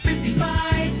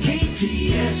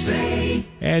KTSA.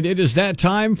 And it is that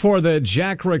time for the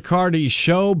Jack Riccardi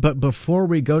Show. But before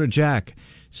we go to Jack,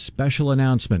 special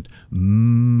announcement.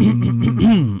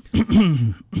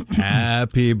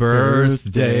 Happy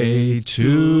birthday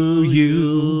to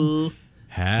you.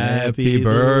 Happy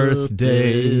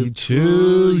birthday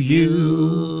to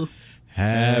you.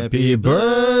 Happy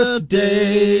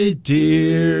birthday,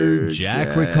 dear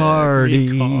Jack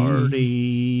Riccardi.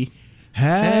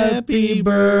 Happy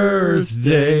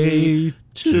birthday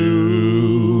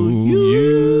to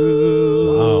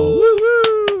you. Wow.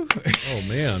 Oh,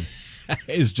 man.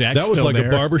 Is Jack That was still like there?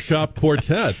 a barbershop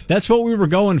quartet. That's what we were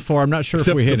going for. I'm not sure if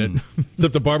we hit it.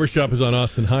 Except the barbershop is on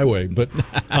Austin Highway. But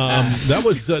that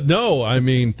was, no, I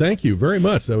mean, thank you very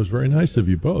much. That was very nice of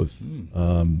you both.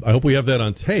 I hope we have that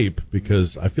on tape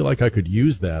because I feel like I could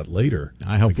use that later.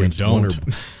 I hope we don't.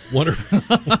 One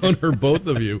or both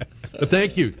of you. But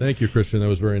thank you. Thank you, Christian. That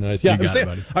was very nice. Yeah,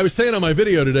 I was saying on my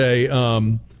video today,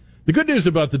 the good news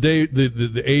about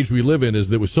the age we live in is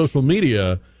that with social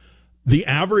media, the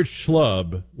average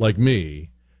schlub like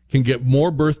me can get more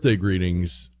birthday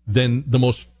greetings than the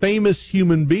most famous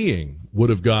human being would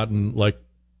have gotten like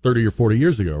 30 or 40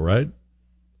 years ago, right? I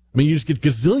mean, you just get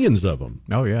gazillions of them.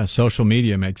 Oh, yeah. Social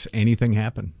media makes anything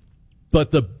happen. But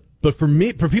for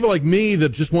people like me that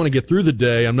just want to get through the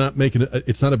day, I'm not making it.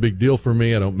 It's not a big deal for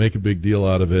me. I don't make a big deal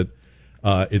out of it.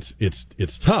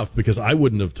 It's tough because I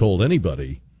wouldn't have told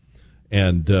anybody.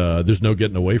 And there's no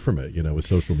getting away from it, with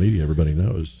social media. Everybody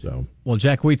knows. So, well,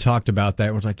 Jack, we talked about that.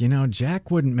 It was like, Jack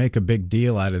wouldn't make a big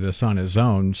deal out of this on his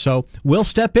own, so we'll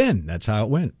step in. That's how it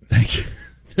went. Thank you.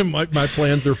 my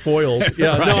plans are foiled.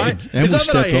 Yeah, right. It's not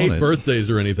that I hate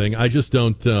birthdays or anything. I just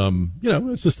don't.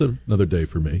 It's just another day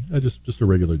for me. Just a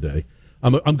regular day.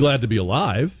 I'm glad to be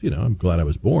alive. I'm glad I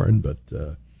was born, but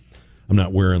I'm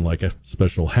not wearing like a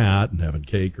special hat and having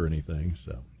cake or anything.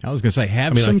 So. I was going to say,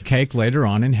 have some cake later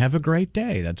on and have a great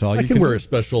day. That's all you can wear a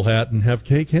special hat and have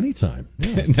cake anytime.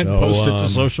 Yeah, and then post it to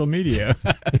social media.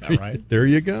 All right. There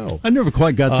you go. I never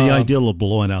quite got the idea of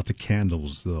blowing out the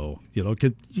candles, though. You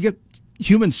get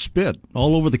human spit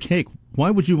all over the cake. Why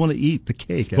would you want to eat the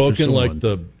cake? Spoken like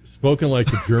the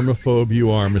germaphobe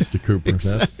you are, Mr. Cooper.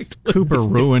 Exactly. Cooper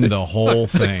ruined the whole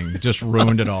thing. Just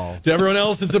ruined it all. To everyone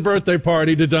else, it's a birthday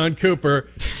party. To Don Cooper,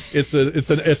 it's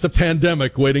a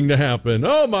pandemic waiting to happen.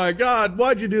 Oh my God,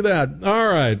 why'd you do that? All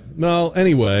right. Well,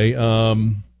 anyway,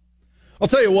 I'll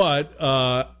tell you what.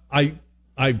 I'm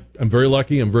very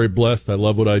lucky. I'm very blessed. I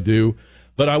love what I do.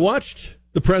 But I watched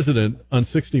the president on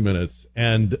 60 Minutes,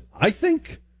 and I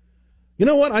think,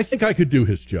 I think I could do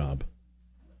his job.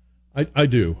 I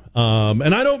do.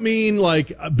 And I don't mean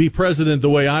like be president the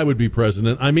way I would be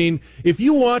president. I mean, if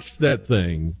you watched that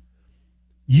thing,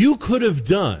 you could have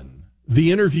done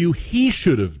the interview he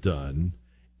should have done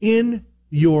in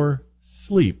your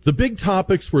sleep. The big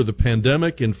topics were the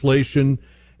pandemic, inflation,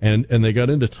 and they got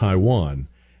into Taiwan.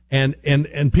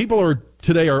 And people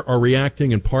today are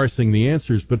reacting and parsing the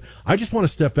answers, but I just want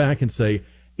to step back and say,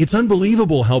 it's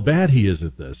unbelievable how bad he is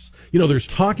at this. There's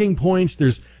talking points.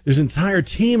 There's an entire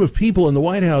team of people in the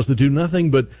White House that do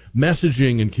nothing but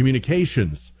messaging and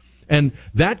communications. And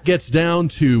that gets down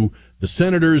to the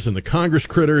senators and the Congress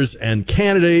critters and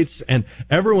candidates, and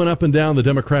everyone up and down the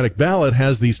Democratic ballot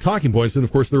has these talking points. And,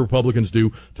 of course, the Republicans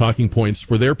do talking points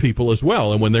for their people as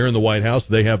well. And when they're in the White House,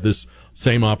 they have this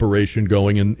same operation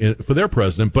going in for their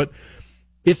president. But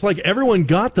it's like everyone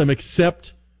got them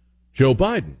except Joe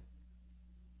Biden.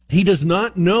 He does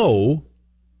not know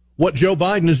what Joe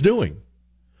Biden is doing.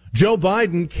 Joe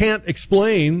Biden can't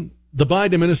explain the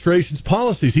Biden administration's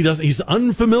policies. He's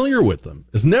unfamiliar with them,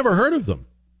 has never heard of them.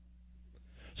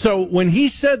 So when he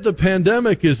said the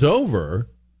pandemic is over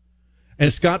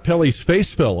and Scott Pelley's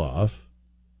face fell off,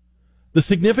 the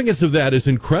significance of that is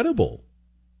incredible.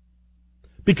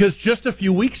 Because just a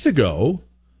few weeks ago,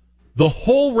 the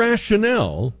whole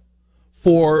rationale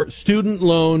for student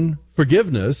loan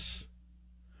forgiveness,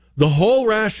 the whole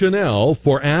rationale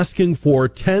for asking for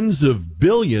tens of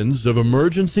billions of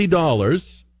emergency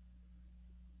dollars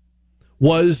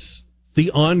was the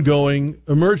ongoing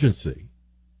emergency.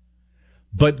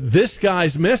 But this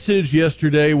guy's message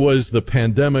yesterday was the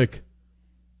pandemic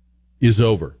is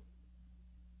over.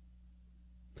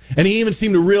 And he even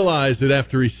seemed to realize it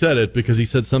after he said it, because he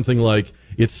said something like,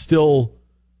 it's still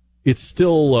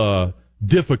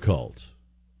difficult.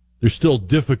 There's still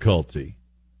difficulty.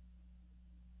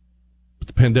 But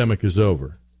the pandemic is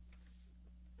over.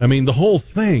 I mean, the whole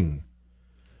thing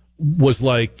was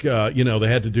like, they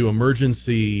had to do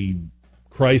emergency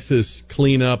crisis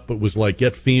cleanup. It was like,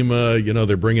 get FEMA,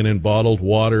 they're bringing in bottled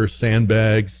water,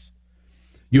 sandbags.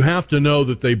 You have to know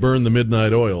that they burn the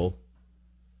midnight oil.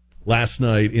 last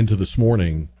night into this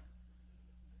morning,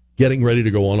 getting ready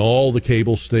to go on all the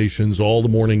cable stations, all the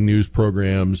morning news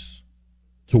programs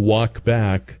to walk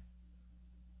back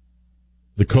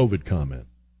the COVID comment.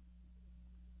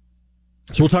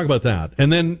 So we'll talk about that.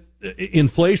 And then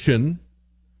inflation,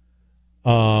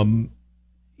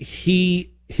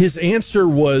 his answer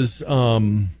was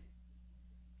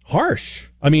harsh.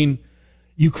 I mean,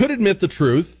 you could admit the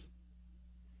truth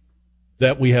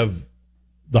that we have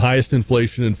the highest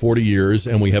inflation in 40 years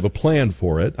and we have a plan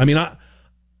for it. I mean,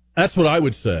 that's what I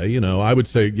would say. I would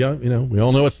say, yeah, we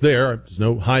all know it's there. There's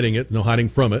no hiding it, no hiding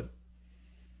from it.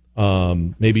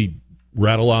 Maybe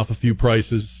rattle off a few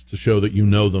prices to show that you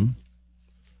know them.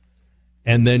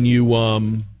 And then you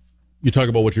talk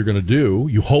about what you're going to do.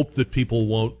 You hope that people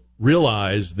won't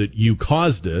realize that you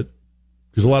caused it,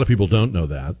 because a lot of people don't know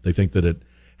that. They think that it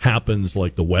happens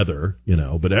like the weather,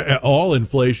 but all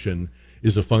inflation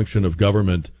is a function of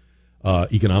government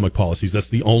economic policies. That's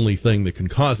the only thing that can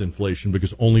cause inflation,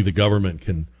 because only the government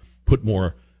can put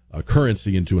more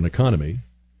currency into an economy.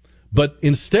 But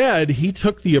instead, he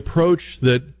took the approach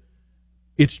that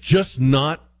it's just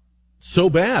not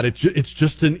so bad. It's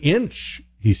just an inch,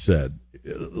 he said.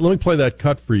 Let me play that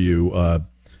cut for you.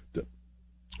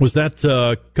 Was that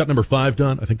cut number 5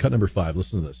 done? I think cut number 5.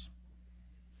 Listen to this.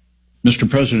 Mr.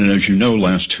 President, as you know,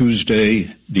 last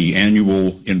Tuesday, the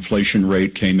annual inflation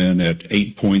rate came in at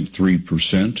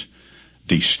 8.3%.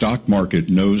 The stock market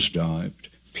nosedived.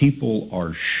 People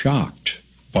are shocked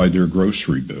by their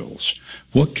grocery bills.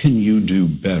 What can you do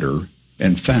better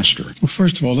and faster? Well,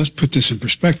 first of all, let's put this in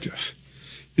perspective.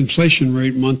 Inflation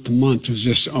rate month to month was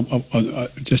just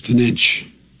an inch,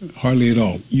 hardly at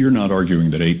all. You're not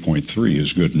arguing that 8.3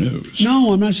 is good news.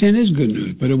 No, I'm not saying it is good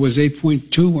news, but it was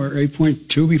 8.2 or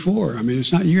 8.2 before. I mean,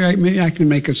 it's not. Maybe I can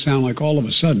make it sound like all of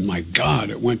a sudden, my God,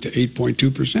 it went to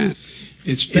 8.2%.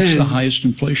 It's the highest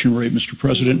inflation rate, Mr.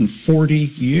 President, in 40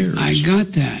 years. I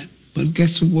got that, but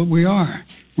guess what we are?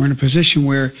 We're in a position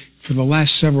where, for the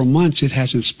last several months, it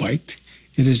hasn't spiked.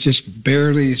 It has just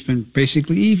barely, it's been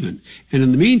basically even. And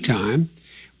in the meantime,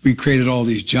 we created all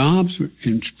these jobs,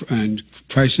 and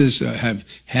prices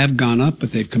have gone up,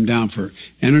 but they've come down for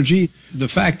energy. The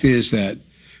fact is that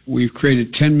we've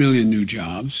created 10 million new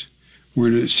jobs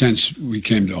since we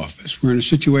came to office. We're in a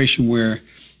situation where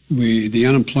the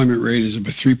unemployment rate is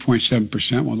about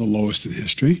 3.7%, one of the lowest in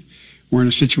history. We're in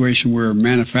a situation where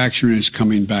manufacturing is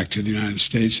coming back to the United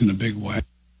States in a big way.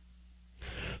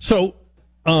 So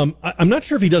I'm not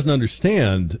sure if he doesn't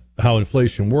understand how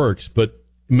inflation works, but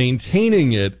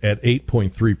maintaining it at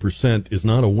 8.3% is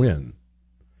not a win.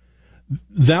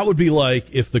 That would be like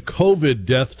if the COVID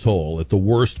death toll at the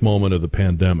worst moment of the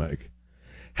pandemic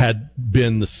had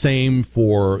been the same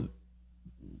for,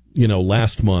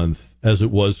 last month as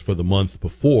it was for the month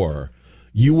before.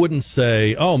 You wouldn't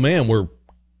say, oh man, we're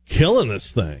killing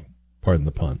this thing. Pardon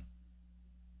the pun.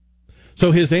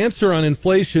 So his answer on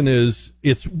inflation is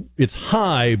it's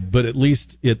high, but at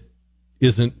least it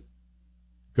isn't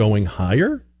going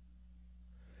higher.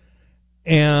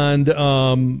 And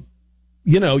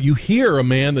you hear a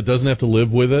man that doesn't have to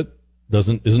live with it,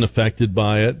 isn't affected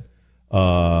by it,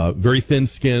 very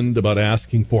thin-skinned about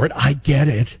asking for it. I get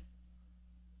it.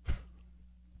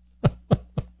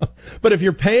 But if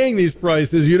you're paying these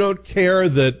prices, you don't care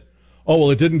that,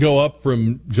 it didn't go up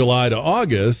from July to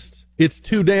August. It's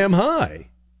too damn high.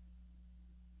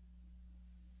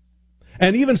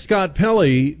 And even Scott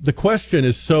Pelley, the question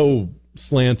is so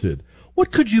slanted.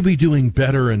 What could you be doing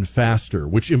better and faster?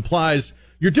 Which implies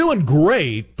you're doing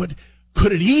great, but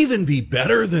could it even be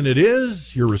better than it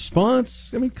is? Your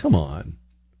response? I mean, come on.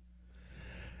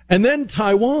 And then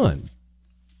Taiwan.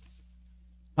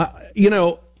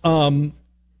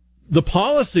 The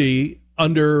policy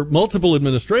under multiple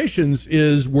administrations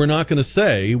is we're not going to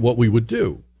say what we would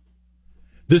do.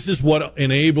 This is what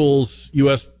enables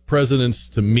U.S. presidents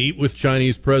to meet with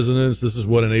Chinese presidents. This is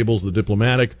what enables the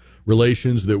diplomatic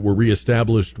relations that were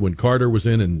reestablished when Carter was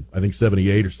in I think,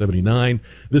 78 or 79.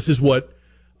 This is what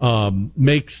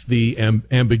makes the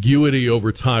ambiguity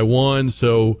over Taiwan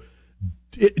so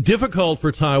difficult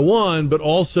for Taiwan, but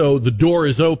also the door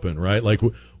is open, right? Like,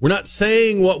 we're not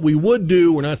saying what we would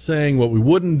do. We're not saying what we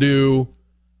wouldn't do.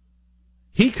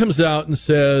 He comes out and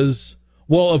says,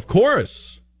 well, of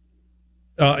course,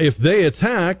 if they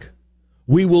attack,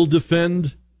 we will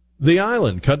defend the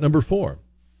island. Cut number 4.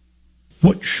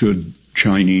 What should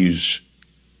Chinese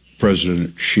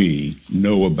President Xi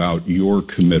know about your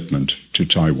commitment to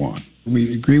Taiwan?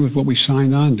 We agree with what we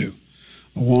signed on to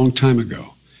a long time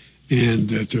ago. And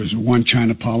that there's a one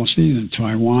China policy, and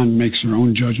Taiwan makes their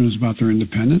own judgments about their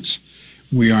independence.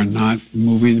 We are not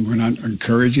moving. We're not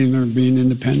encouraging their being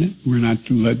independent. We're not.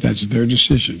 That's their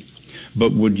decision.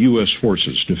 But would U.S.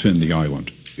 forces defend the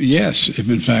island? Yes, if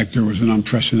in fact there was an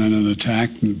unprecedented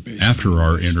attack. After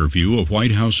our interview, a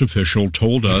White House official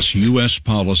told us U.S.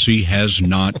 policy has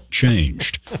not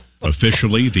changed.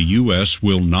 Officially, the U.S.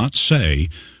 will not say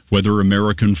whether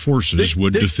American forces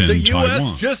would defend Taiwan. The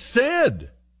U.S. just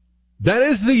said. That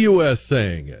is the U.S.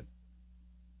 saying it.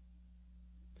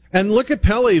 And look at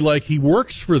Pelley like he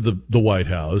works for the White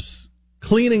House,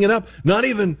 cleaning it up, not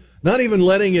even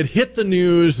letting it hit the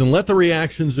news and let the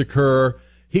reactions occur.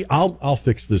 I'll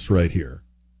fix this right here,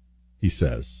 he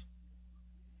says.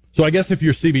 So I guess if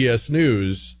you're CBS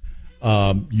News,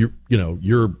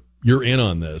 you're in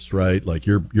on this, right? Like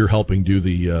you're helping do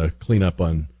the cleanup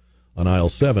on aisle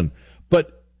 7.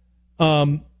 But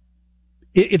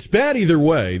it's bad either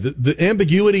way. The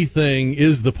ambiguity thing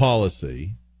is the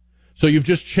policy. So you've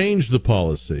just changed the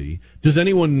policy. Does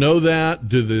anyone know that?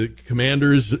 Do the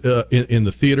commanders in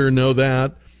the theater know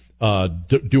that?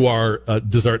 Did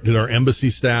our embassy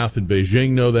staff in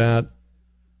Beijing know that?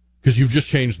 Because you've just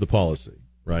changed the policy,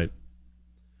 right?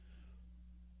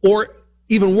 Or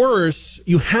even worse,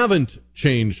 you haven't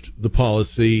changed the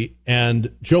policy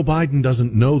and Joe Biden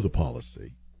doesn't know the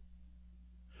policy.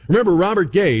 Remember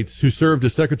Robert Gates, who served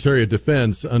as Secretary of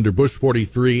Defense under Bush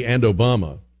 43 and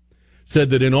Obama, said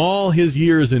that in all his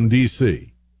years in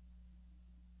D.C.,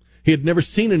 he had never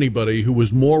seen anybody who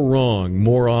was more wrong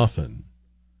more often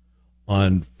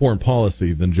on foreign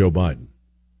policy than Joe Biden.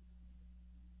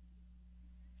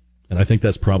 And I think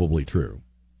that's probably true.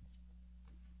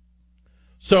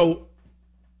 So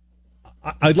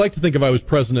I'd like to think if I was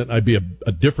president, I'd be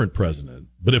a different president.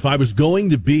 But if I was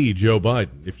going to be Joe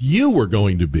Biden, if you were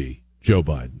going to be Joe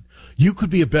Biden, you could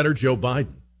be a better Joe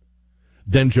Biden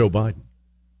than Joe Biden.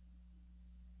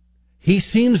 He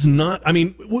seems not, I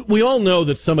mean, we all know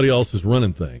that somebody else is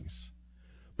running things,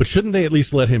 but shouldn't they at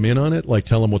least let him in on it, like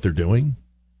tell him what they're doing?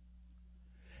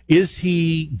 Is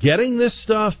he getting this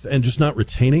stuff and just not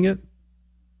retaining it?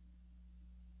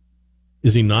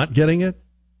 Is he not getting it?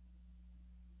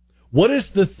 What is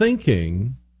the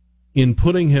thinking in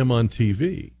putting him on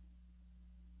TV?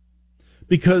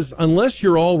 Because unless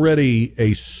you're already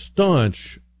a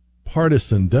staunch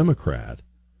partisan Democrat,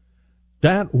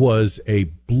 that was a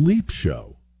bleep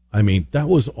show. I mean, that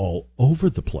was all over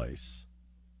the place.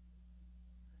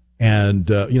 And,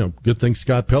 good thing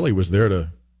Scott Pelley was there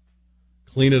to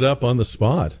clean it up on the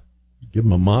spot. Give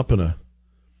him a mop and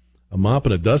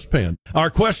a dustpan.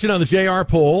 Our question on the JR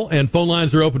poll, and phone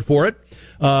lines are open for it.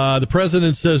 The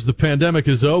president says the pandemic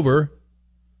is over.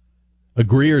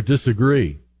 Agree or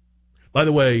disagree? By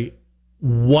the way,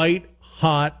 white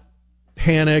hot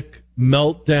panic,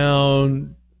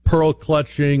 meltdown, pearl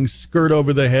clutching, skirt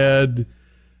over the head,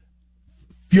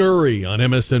 fury on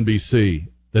MSNBC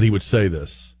that he would say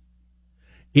this.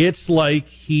 It's like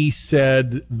he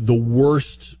said the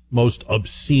worst, most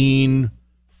obscene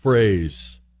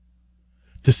phrase.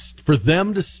 For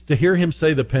them to hear him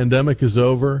say the pandemic is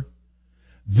over,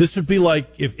 this would be like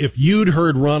if you'd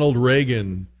heard Ronald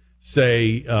Reagan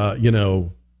say,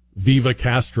 Viva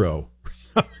Castro.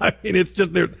 I mean, it's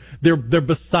just they're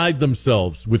beside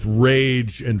themselves with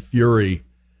rage and fury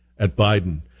at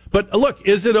Biden. But look,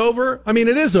 is it over? I mean,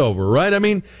 it is over, right? I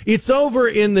mean, it's over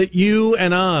in that you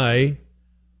and I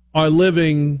are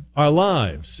living our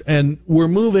lives and we're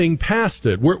moving past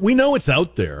it. We know it's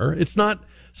out there. It's not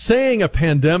saying a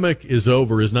pandemic is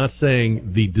over is not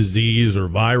saying the disease or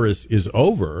virus is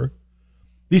over.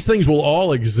 These things will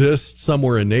all exist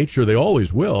somewhere in nature. They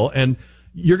always will. And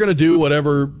you're going to do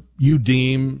whatever you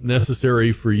deem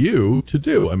necessary for you to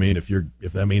do. I mean, if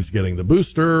that means getting the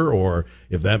booster, or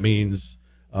if that means,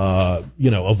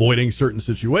 avoiding certain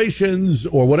situations,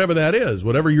 or whatever that is,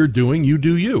 whatever you're doing, you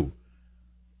do you.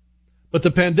 But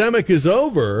the pandemic is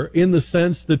over in the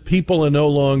sense that people are no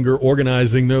longer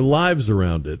organizing their lives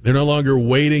around it. They're no longer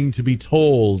waiting to be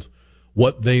told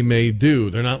what they may do.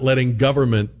 They're not letting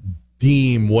government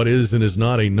deem what is and is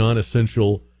not a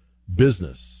non-essential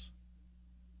business.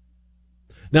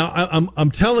 Now,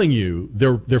 I'm telling you,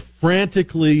 they're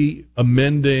frantically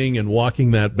amending and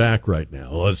walking that back right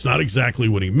now. Well, it's not exactly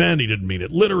what he meant. He didn't mean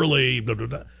it literally. Blah, blah,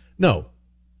 blah. No,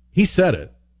 he said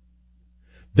it.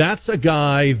 That's a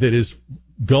guy that is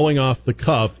going off the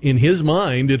cuff. In his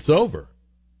mind, it's over.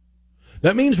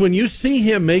 That means when you see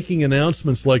him making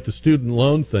announcements like the student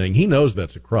loan thing, he knows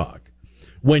that's a crock.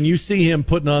 When you see him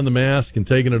putting on the mask and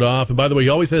taking it off, and by the way, he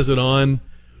always has it on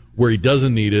where he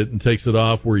doesn't need it and takes it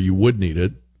off where you would need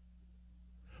it.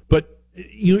 But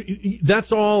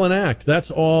that's all an act. That's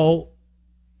all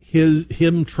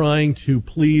him trying to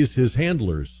please his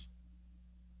handlers.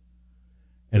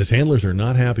 And his handlers are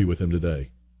not happy with him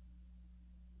today.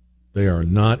 They are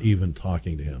not even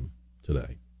talking to him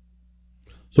today.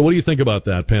 So what do you think about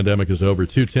that? Pandemic is over.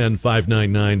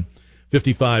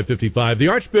 210-599-5555. The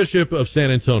Archbishop of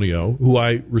San Antonio, who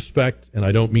I respect, and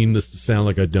I don't mean this to sound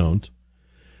like I don't,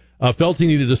 felt he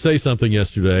needed to say something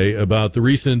yesterday about the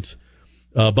recent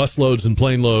busloads and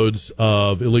plane loads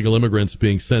of illegal immigrants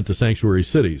being sent to sanctuary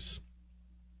cities.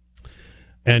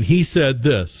 And he said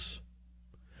this: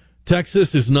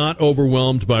 Texas is not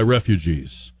overwhelmed by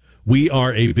refugees. We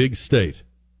are a big state.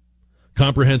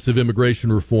 Comprehensive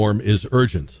immigration reform is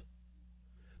urgent.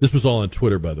 This was all on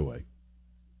Twitter, by the way.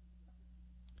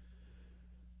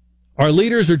 Our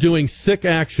leaders are doing sick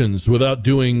actions without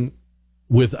doing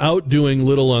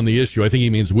little on the issue. I think he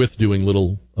means with doing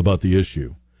little about the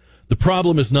issue. The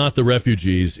problem is not the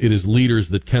refugees. It is leaders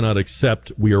that cannot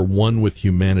accept we are one with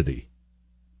humanity,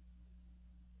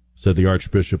 said the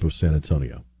Archbishop of San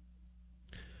Antonio.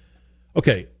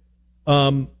 Okay.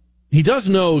 He does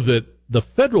know that the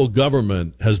federal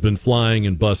government has been flying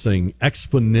and busing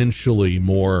exponentially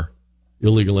more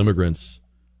illegal immigrants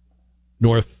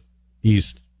north,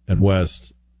 east, and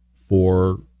west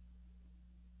for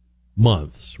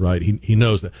months, right? He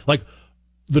knows that. Like,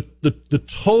 the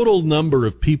total number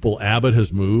of people Abbott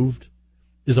has moved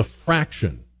is a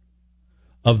fraction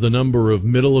of the number of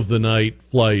middle-of-the-night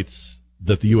flights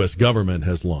that the U.S. government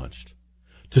has launched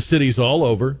to cities all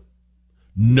over,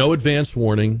 no advance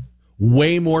warning,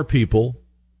 way more people.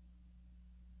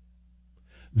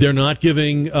 They're not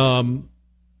giving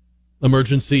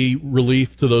emergency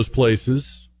relief to those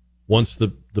places once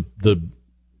the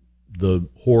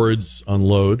hordes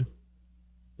unload.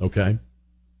 Okay,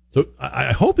 so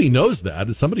I hope he knows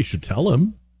that. Somebody should tell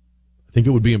him. I think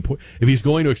it would be important if he's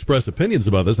going to express opinions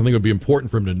about this. I think it would be important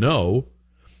for him to know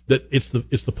that it's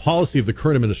the policy of the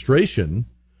current administration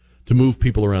to move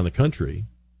people around the country.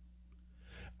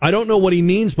 I don't know what he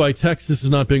means by Texas is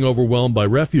not being overwhelmed by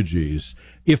refugees.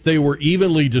 If they were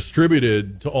evenly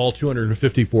distributed to all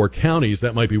 254 counties,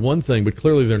 that might be one thing, but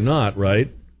clearly they're not,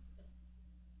 right?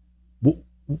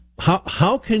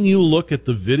 How can you look at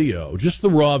the video, just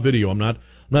the raw video? I'm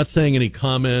not saying any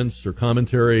comments or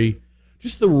commentary,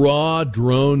 just the raw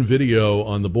drone video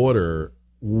on the border.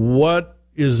 What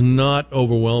is not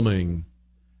overwhelming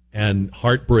and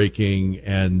heartbreaking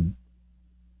and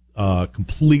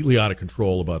completely out of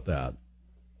control about that?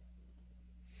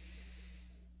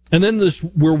 And then this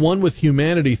 "we're one with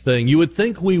humanity" thing. You would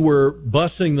think we were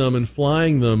busing them and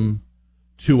flying them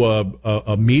to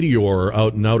a meteor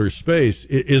out in outer space.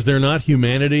 Is there not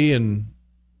humanity in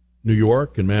New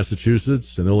York and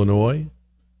Massachusetts and Illinois?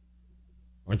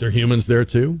 Aren't there humans there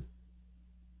too?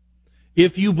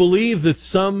 If you believe that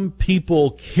some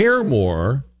people care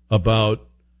more about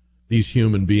these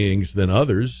human beings than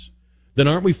others, then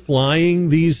aren't we flying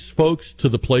these folks to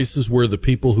the places where the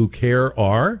people who care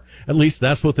are? At least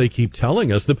that's what they keep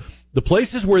telling us. The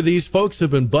places where these folks have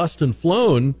been bussed and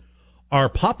flown are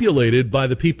populated by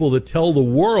the people that tell the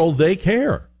world they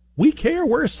care. We care.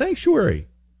 We're a sanctuary.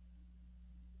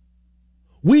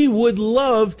 We would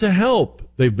love to help,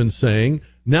 they've been saying.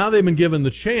 Now they've been given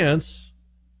the chance,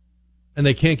 and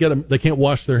they can't get them. They can't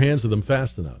wash their hands of them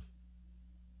fast enough.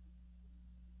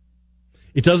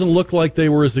 It doesn't look like they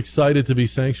were as excited to be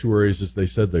sanctuaries as they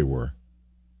said they were.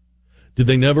 Did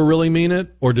they never really mean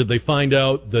it? Or did they find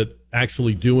out that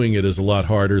actually doing it is a lot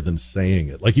harder than saying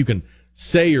it? Like, you can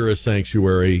say you're a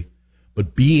sanctuary,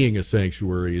 but being a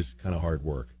sanctuary is kind of hard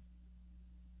work.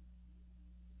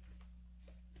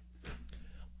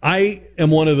 I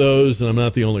am one of those, and I'm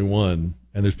not the only one,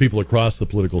 and there's people across the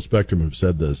political spectrum who've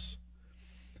said this.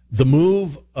 The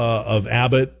move of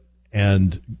Abbott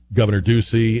and Governor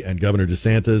Ducey and Governor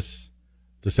DeSantis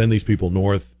to send these people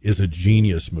north is a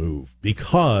genius move,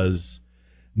 because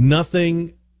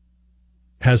nothing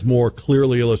has more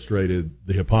clearly illustrated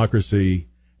the hypocrisy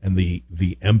and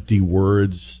the empty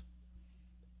words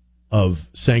of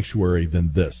sanctuary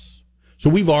than this. So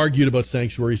we've argued about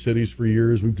sanctuary cities for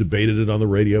years. We've debated it on the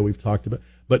radio. We've talked about,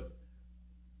 but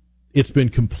it's been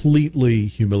completely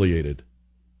humiliated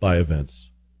by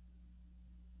events.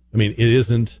 I mean, it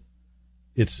isn't.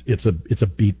 It's a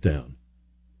beatdown.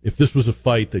 If this was a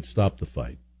fight, they'd stop the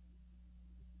fight.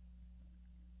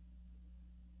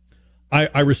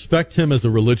 I respect him as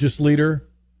a religious leader.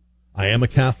 I am a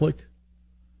Catholic.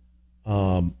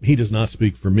 He does not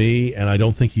speak for me, and I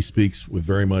don't think he speaks with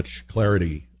very much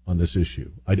clarity on this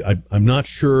issue. I'm not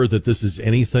sure that this is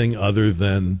anything other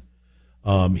than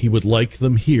he would like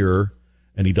them here,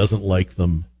 and he doesn't like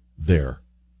them there.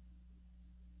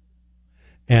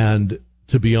 And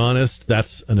to be honest,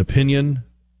 that's an opinion.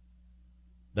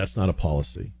 That's not a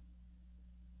policy.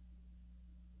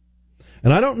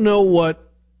 And I don't know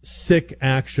what sick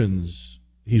actions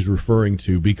he's referring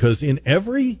to, because in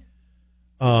every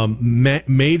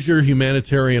major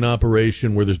humanitarian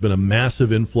operation where there's been a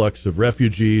massive influx of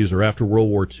refugees, or after World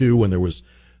War II when there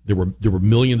were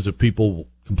millions of people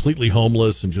completely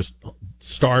homeless and just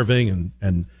starving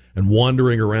and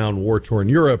wandering around war-torn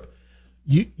Europe,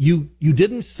 you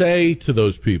didn't say to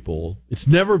those people, it's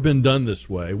never been done this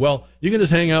way. Well, you can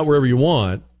just hang out wherever you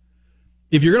want.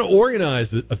 If you're going to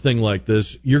organize a thing like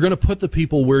this, you're going to put the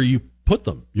people where you put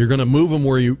them. You're going to move them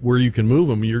where you can move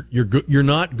them. You're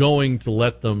not going to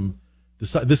let them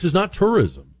decide. This is not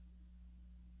tourism.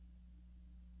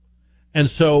 And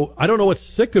so I don't know what's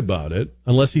sick about it,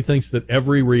 unless he thinks that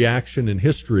every reaction in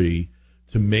history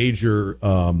to major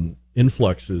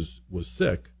influxes was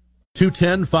sick.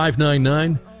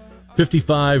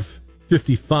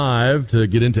 210-599-5555 to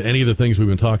get into any of the things we've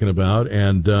been talking about.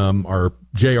 And our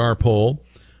JR poll,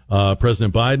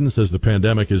 President Biden says the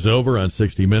pandemic is over on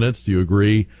 60 Minutes. Do you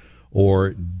agree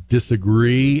or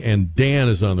disagree? And Dan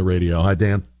is on the radio. Hi,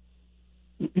 Dan.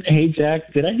 Hey,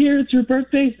 Jack. Did I hear it's your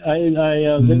birthday? I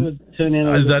was able to tune in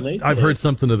a little late. I've heard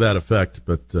something to that effect,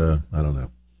 but I don't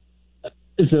know.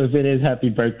 So if it is, happy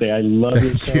birthday. I love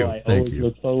your Thank show. you. I Thank always you.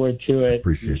 look forward to it.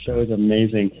 Appreciate Your show that. is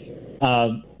amazing.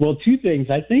 Well, two things.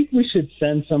 I think we should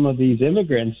send some of these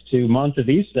immigrants to Monte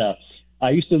Vista. I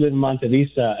used to live in Monte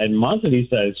Vista, and Monte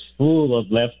Vista is full of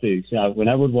lefties. When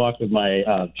I would walk with my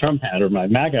Trump hat or my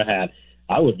MAGA hat,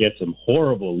 I would get some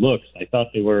horrible looks. I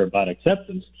thought they were about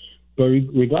acceptance. But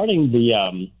regarding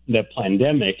the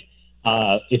pandemic,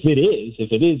 if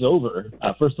it is over,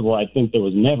 first of all, I think there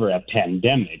was never a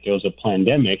pandemic. It was a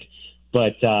pandemic.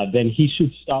 But then he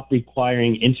should stop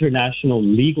requiring international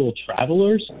legal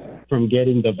travelers from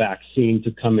getting the vaccine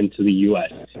to come into the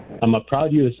U.S. I'm a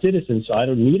proud U.S. citizen, so I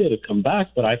don't need it to come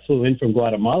back. But I flew in from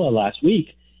Guatemala last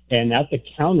week, and at the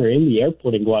counter in the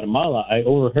airport in Guatemala, I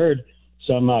overheard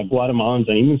some Guatemalans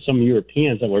and even some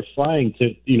Europeans that were flying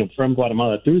from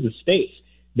Guatemala through the States.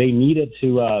 They needed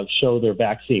to show their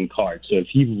vaccine card. So if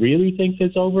he really thinks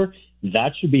it's over,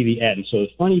 that should be the end. So the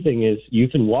funny thing is, you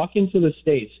can walk into the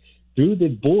States through the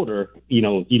border,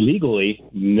 illegally,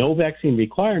 no vaccine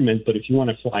requirement. But if you want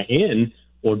to fly in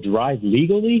or drive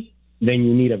legally, then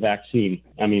you need a vaccine.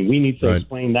 I mean, we need to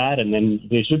explain that, and then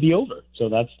it should be over. So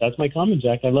that's my comment,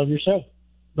 Jack. I love your show.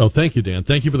 Oh, thank you, Dan.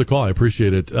 Thank you for the call. I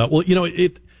appreciate it. Well,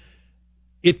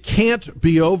 it can't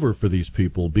be over for these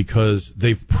people because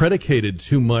they've predicated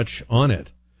too much on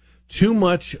it. Too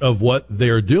much of what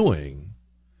they're doing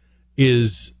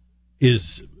is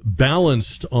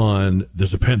balanced on,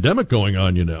 there's a pandemic going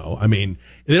on, I mean,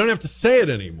 they don't have to say it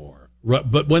anymore.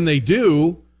 But when they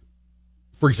do,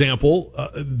 for example,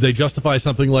 they justify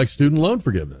something like student loan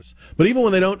forgiveness. But even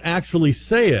when they don't actually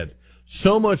say it,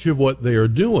 so much of what they are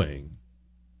doing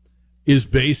is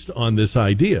based on this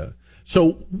idea.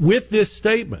 So with this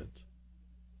statement,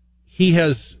 he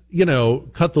has,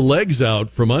 cut the legs out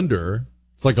from under.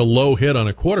 It's like a low hit on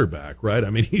a quarterback, right?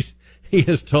 I mean, he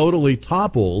has totally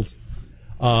toppled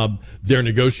their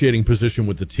negotiating position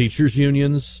with the teachers'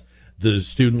 unions, the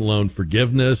student loan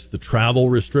forgiveness, the travel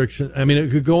restriction. I mean,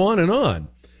 it could go on and on.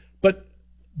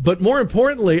 But more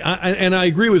importantly, I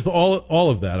agree with all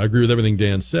of that. I agree with everything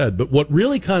Dan said. But what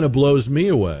really kind of blows me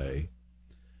away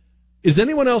is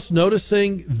anyone else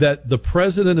noticing that the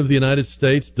President of the United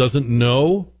States doesn't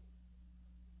know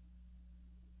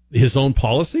his own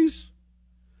policies?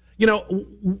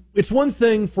 It's one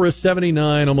thing for a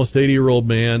 79, almost 80-year-old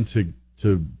man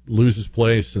to lose his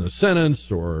place in a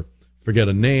sentence or forget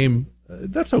a name.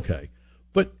 That's okay.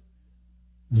 But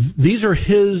these are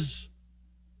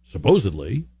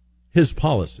supposedly his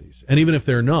policies. And even if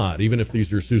they're not, even if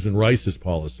these are Susan Rice's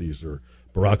policies or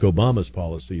Barack Obama's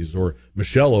policies or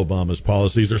Michelle Obama's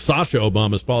policies or Sasha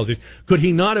Obama's policies, could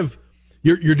he not have,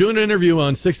 you're doing an interview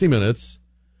on 60 Minutes,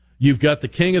 you've got the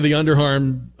king of the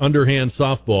underhand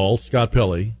softball, Scott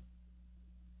Pelley,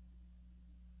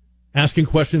 asking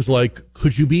questions like,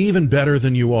 could you be even better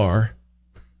than you are?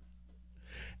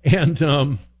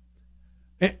 And,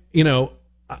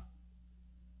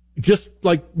 just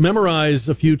like memorize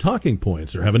a few talking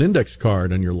points or have an index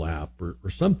card on your lap or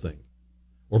something.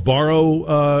 Or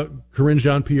borrow Corinne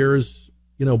Jean-Pierre's,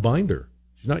 binder.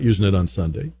 She's not using it on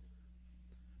Sunday.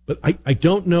 But I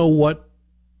don't know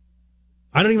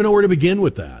I don't even know where to begin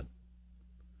with that.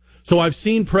 So I've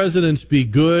seen presidents be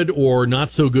good or not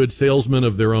so good salesmen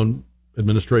of their own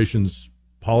administration's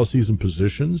policies and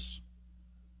positions.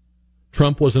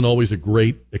 Trump wasn't always a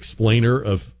great explainer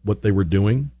of what they were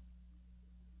doing.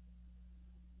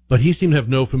 But he seemed to have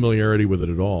no familiarity with it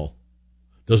at all.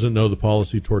 Doesn't know the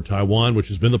policy toward Taiwan, which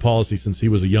has been the policy since he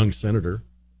was a young senator.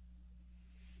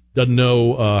 doesn't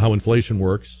know how inflation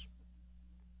works.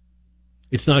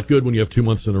 It's not good when you have 2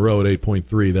 months in a row at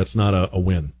 8.3. That's not a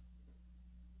win.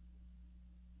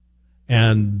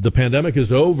 And the pandemic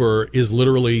is over is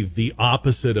literally the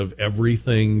opposite of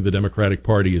everything the Democratic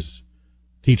Party is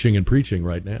teaching and preaching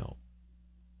right now.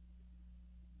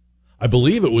 I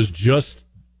believe we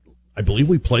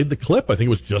played the clip. I think it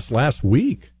was just last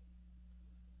week.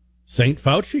 St.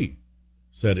 Fauci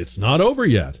said it's not over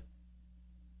yet.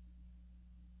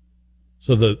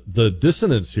 So the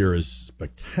dissonance here is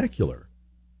spectacular.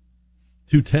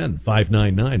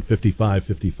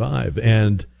 210-599-5555.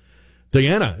 And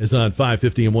Diana is on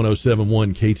 550 and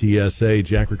 107.1 KTSA,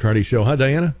 Jack Riccardi Show. Hi,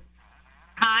 Diana.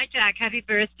 Hi, Jack. Happy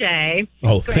birthday.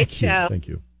 Oh, Great thank show. you. Thank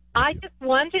you. I just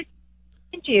wanted to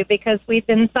thank you because we've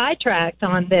been sidetracked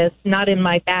on this, not in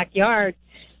my backyard.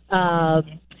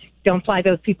 Don't fly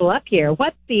those people up here.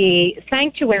 What the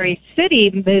sanctuary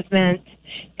city movement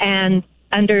and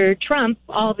under Trump,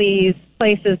 all these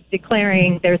places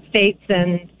declaring their states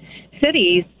and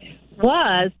cities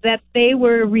was that they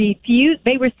were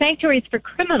sanctuaries for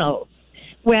criminals.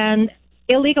 When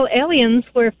illegal aliens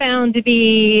were found to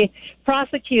be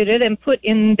prosecuted and put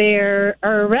in or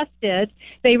arrested,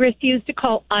 they refused to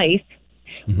call ICE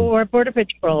or Border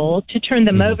Patrol to turn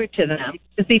them over to them.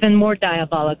 It's even more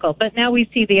diabolical. But now we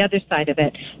see the other side of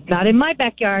it. Not in my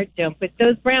backyard. Don't put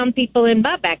those brown people in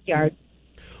my backyard.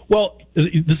 Well,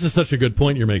 this is such a good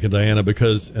point you're making, Diana,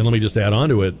 because, and let me just add on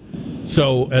to it.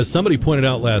 So, as somebody pointed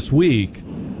out last week,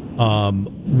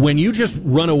 when you just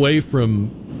run away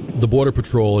from the Border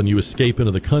Patrol and you escape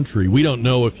into the country, we don't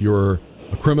know if you're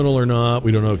a criminal or not.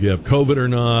 We don't know if you have COVID or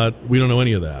not. We don't know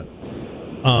any of that.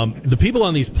 The people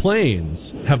on these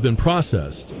planes have been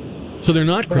processed, so they're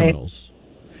not criminals.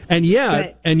 And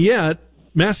yet,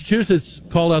 Massachusetts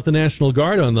called out the National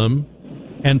Guard on them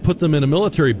and put them in a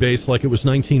military base like it was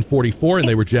 1944 and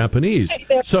they were Japanese.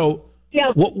 So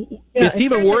it's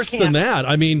even worse than that.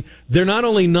 I mean, they're not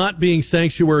only not being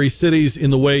sanctuary cities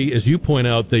in the way, as you point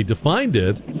out, they defined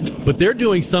it, but they're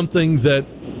doing something that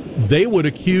they would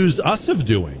accuse us of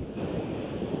doing.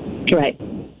 Right.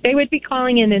 They would be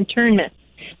calling in internment.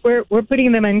 We're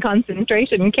putting them in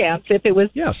concentration camps if it was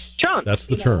Trump. That's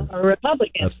the term. Or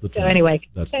Republican. That's the term. So anyway,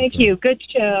 thank you. Good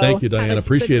show. Thank you, Diana.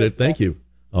 Appreciate it. Thank you.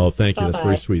 Oh, thank you. Bye-bye. That's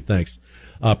very sweet. Thanks.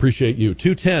 Appreciate you.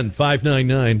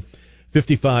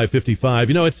 210-599-5555.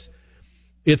 You know,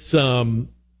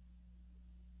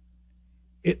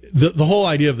 the whole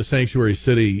idea of the sanctuary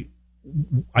city,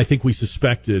 I think we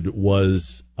suspected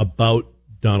was about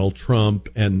Donald Trump,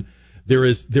 and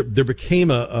there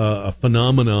became a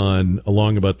phenomenon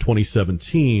along about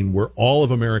 2017 where all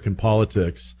of American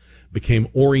politics became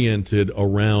oriented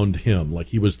around him, like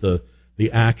he was the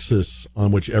axis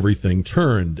on which everything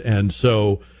turned. And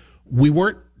so we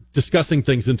weren't discussing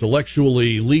things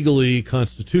intellectually, legally,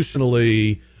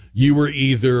 constitutionally. You were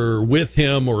either with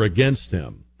him or against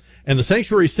him. And the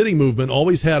sanctuary city movement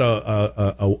always had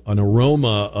an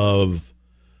aroma of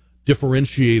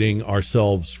differentiating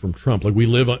ourselves from Trump. Like we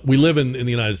live in the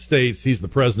United States. He's the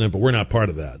president, but we're not part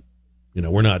of that. You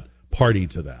know, we're not party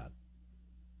to that.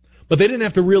 But they didn't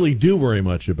have to really do very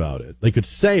much about it. They could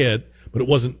say it, but it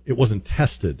wasn't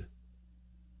tested.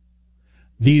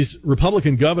 These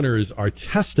Republican governors are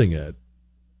testing it,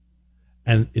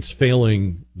 and it's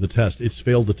failing the test. It's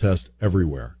failed the test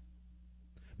everywhere.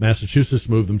 Massachusetts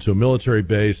moved them to a military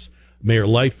base. Mayor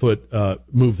Lightfoot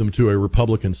moved them to a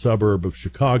Republican suburb of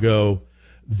Chicago.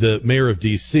 The mayor of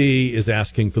D.C. is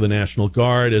asking for the National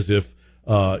Guard as if,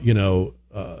 the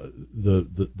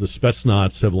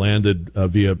Spetsnaz have landed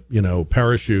via,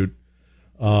 parachute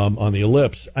on the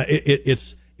ellipse.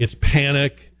 It's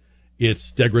panic.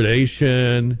 It's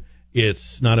degradation.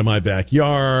 It's not in my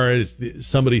backyard.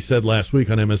 Somebody said last week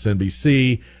on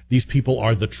MSNBC, these people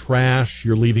are the trash.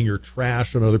 You're leaving your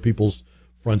trash on other people's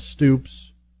front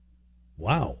stoops.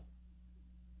 Wow.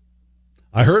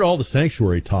 I heard all the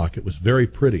sanctuary talk. It was very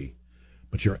pretty,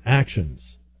 but your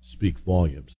actions speak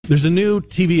volumes. There's a new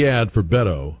TV ad for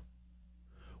Beto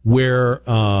where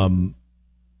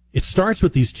it starts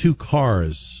with these two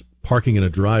cars parking in a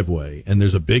driveway, and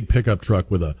there's a big pickup truck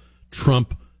with a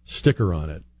Trump sticker on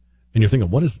it. And you're thinking,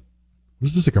 what is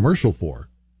this a commercial for?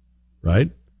 Right?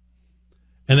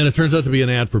 And then it turns out to be an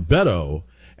ad for Beto,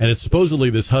 and it's supposedly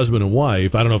this husband and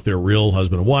wife. I don't know if they're real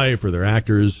husband and wife or they're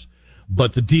actors,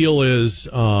 but the deal is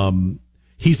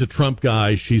he's a Trump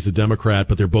guy, she's a Democrat,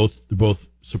 but they're both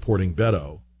supporting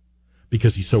Beto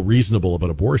because he's so reasonable about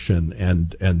abortion,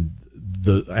 and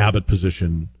the Abbott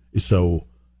position is so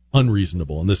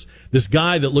unreasonable. And this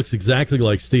guy that looks exactly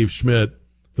like Steve Schmidt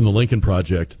from the Lincoln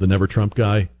Project, the Never Trump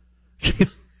guy,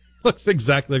 Looks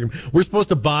exactly like him. We're supposed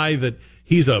to buy that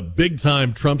he's a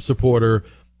big-time Trump supporter,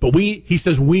 but he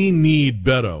says we need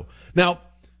Beto. Now,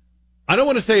 I don't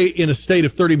want to say in a state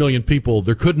of 30 million people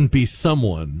there couldn't be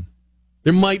someone,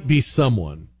 there might be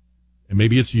someone, and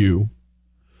maybe it's you,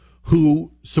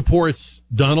 who supports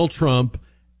Donald Trump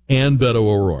and Beto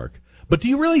O'Rourke. But do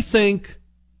you really think,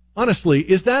 honestly,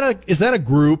 is that a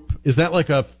group? Is that like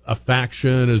a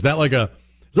faction? Is that like a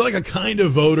kind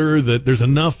of voter that there's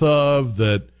enough of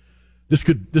that this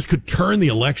could turn the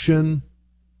election?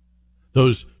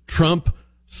 Those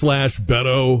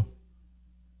Trump/Beto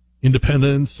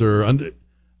independents,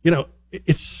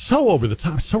 it's so over the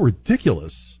top, so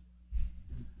ridiculous.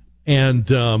 And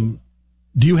do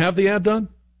you have the ad done?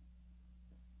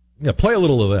 Yeah, play a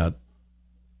little of that.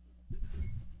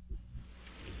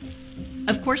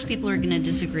 Of course, people are going to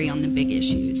disagree on the big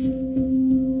issues.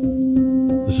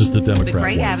 This is the Democrat But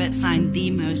Greg one. Abbott signed the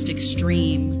most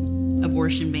extreme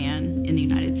abortion ban in the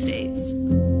United States.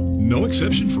 No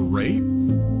exception for rape?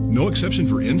 No exception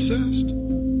for incest?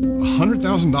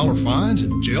 $100,000 fines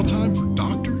and jail time for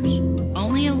doctors?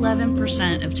 Only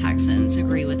 11% of Texans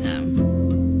agree with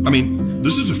him. I mean,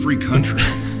 this is a free country.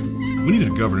 We need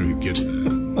a governor who gets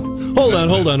that.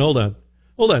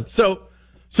 Hold on.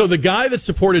 So the guy that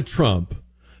supported Trump,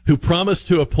 who promised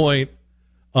to appoint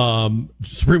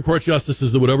Supreme Court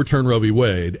justices that would overturn Roe v.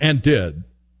 Wade, and did,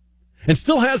 and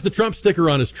still has the Trump sticker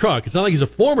on his truck. It's not like he's a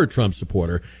former Trump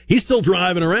supporter. He's still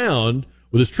driving around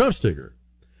with his Trump sticker.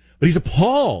 But he's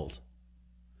appalled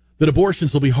that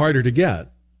abortions will be harder to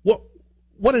get.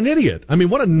 What an idiot. I mean,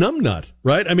 what a numbnut,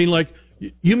 right? I mean, like,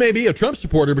 you may be a Trump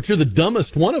supporter, but you're the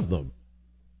dumbest one of them.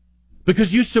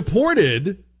 Because you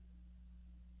supported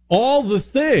all the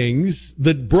things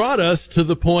that brought us to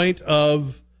the point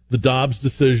of the Dobbs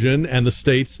decision and the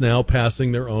states now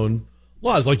passing their own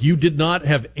laws. Like, you did not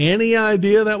have any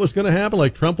idea that was going to happen?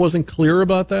 Like, Trump wasn't clear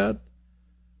about that?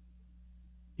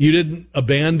 You didn't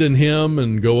abandon him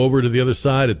and go over to the other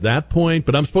side at that point?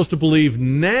 But I'm supposed to believe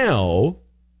now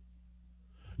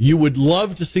you would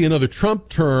love to see another Trump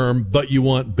term, but you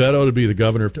want Beto to be the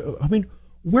governor of... I mean,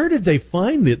 where did they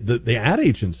find the ad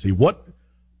agency? What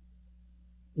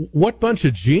bunch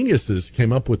of geniuses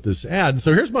came up with this ad? And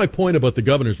so here's my point about the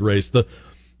governor's race. The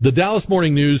Dallas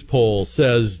Morning News poll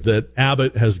says that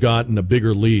Abbott has gotten a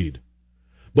bigger lead.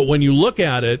 But when you look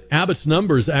at it, Abbott's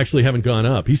numbers actually haven't gone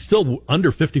up. He's still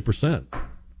under 50%.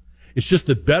 It's just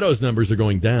that Beto's numbers are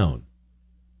going down.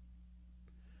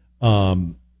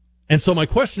 And so my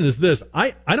question is this.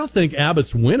 I don't think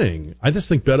Abbott's winning. I just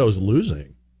think Beto's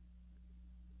losing.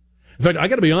 In fact, I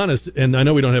got to be honest, and I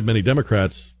know we don't have many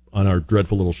Democrats on our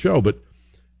dreadful little show, but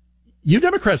you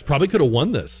Democrats probably could have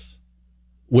won this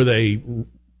with a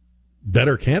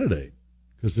better candidate,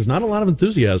 because there's not a lot of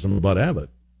enthusiasm about Abbott.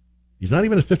 He's not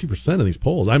even at 50% in these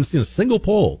polls. I haven't seen a single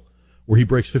poll where he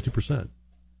breaks 50%.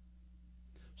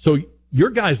 So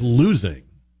your guy's losing.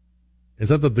 It's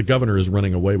not that the governor is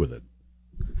running away with it.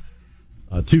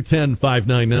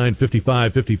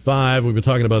 210-599-5555. We've been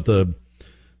talking about the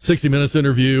 60 Minutes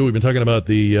interview. We've been talking about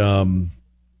the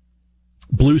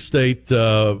blue state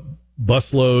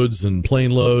bus loads and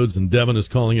plane loads, and Devin is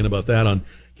calling in about that on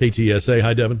KTSA.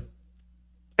 Hi, Devin.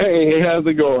 Hey, how's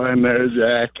it going there,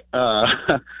 Jack? I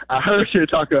heard you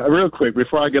talking real quick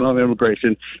before I get on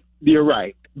immigration. You're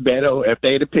right. Beto, if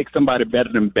they'd have picked somebody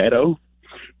better than Beto,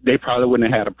 they probably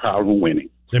wouldn't have had a problem winning.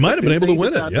 They might have been able to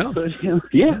win it,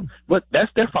 yeah. But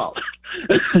that's their fault.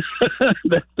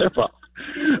 That's their fault.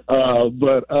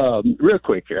 But real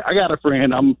quick here, I got a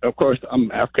friend. I'm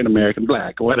African American,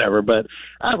 black, whatever, but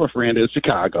I have a friend in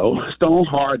Chicago, stone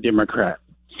hard Democrat.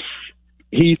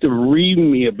 He used to read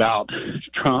me about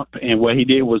Trump and what he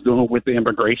was doing with the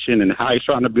immigration and how he's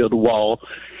trying to build a wall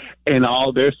and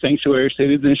all their sanctuary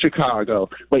cities in Chicago.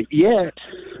 But yet,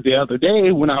 the other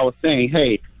day when I was saying,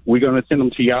 hey, we're going to send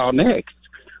them to y'all next,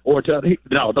 or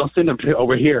no, don't send them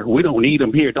over here. We don't need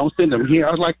them here. Don't send them here.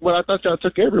 I was like, well, I thought y'all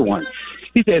took everyone.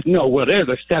 He says, no, well, there's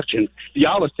an exception.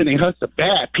 Y'all are sending us to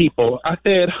bad people. I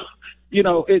said,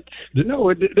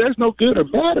 there's no good or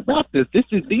bad about this.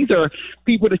 These are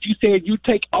people that you said you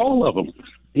take all of them.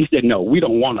 He said, no, we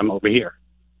don't want them over here.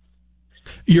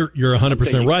 You're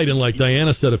 100% right. And like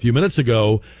Diana said a few minutes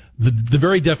ago, the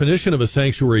very definition of a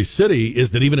sanctuary city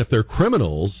is that even if they're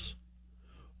criminals,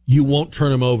 you won't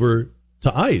turn them over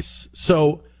to ICE.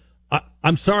 So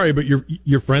I'm sorry, but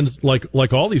your friends,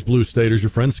 like all these blue staters, your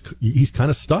friends, he's kind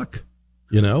of stuck,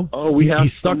 Oh,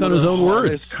 he's stuck on his own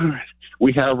words.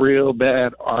 We have real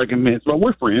bad arguments, but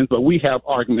we're friends, but we have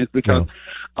arguments because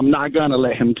I'm not going to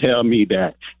let him tell me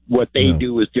that what they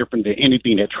do is different than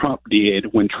anything that Trump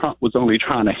did when Trump was only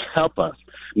trying to help us,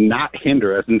 not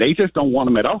hinder us. And they just don't want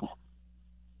him at all.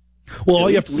 Well, all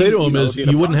you have to say to him is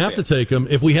you wouldn't have to take them.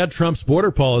 If we had Trump's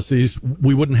border policies,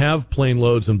 we wouldn't have plane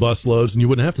loads and bus loads, and you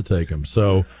wouldn't have to take them.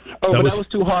 So that was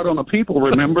too hard on the people,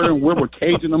 remember? And we were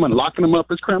caging them and locking them up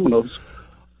as criminals.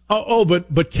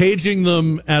 But caging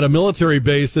them at a military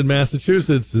base in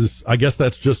Massachusetts is, I guess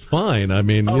that's just fine. I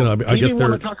mean, I guess they're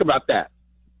want to talk about that.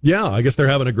 Yeah, I guess they're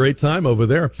having a great time over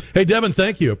there. Hey, Devin,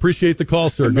 thank you. Appreciate the call,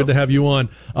 sir. Good to have you on.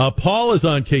 Paul is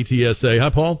on KTSA. Hi,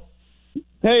 Paul.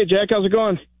 Hey, Jack. How's it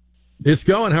going? It's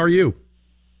going. How are you?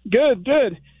 Good.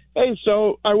 Hey,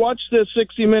 so I watched the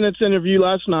 60 Minutes interview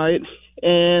last night,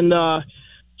 and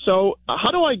so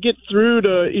how do I get through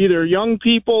to either young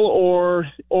people or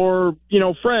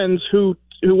friends who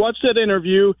watch that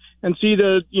interview and see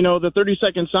the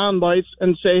 30-second sound bites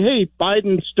and say, hey,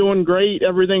 Biden's doing great,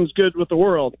 everything's good with the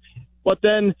world. But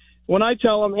then when I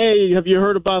tell them, hey, have you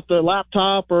heard about the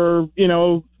laptop or,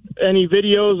 any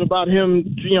videos about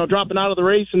him, dropping out of the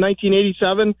race in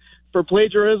 1987 for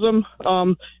plagiarism,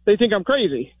 they think I'm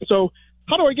crazy. So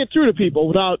how do I get through to people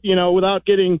without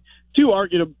getting too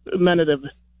argumentative?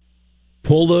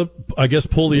 Pull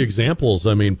the examples.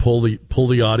 I mean, pull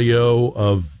the audio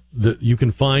of you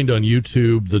can find on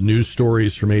YouTube the news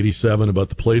stories from 87 about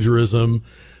the plagiarism.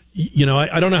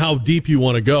 I don't know how deep you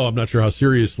want to go. I'm not sure how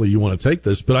seriously you want to take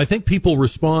this, but I think people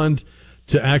respond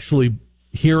to actually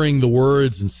hearing the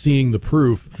words and seeing the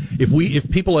proof. If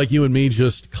people like you and me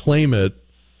just claim it,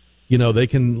 they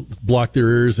can block their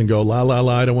ears and go, la, la,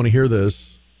 la, I don't want to hear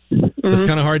this. Mm-hmm. It's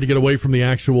kind of hard to get away from the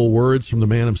actual words from the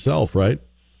man himself, right?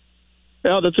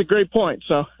 Yeah, that's a great point.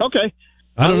 So, okay.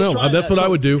 I don't know. That's what I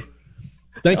would do.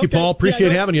 Thank you, Paul.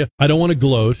 Appreciate having you. I don't want to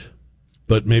gloat,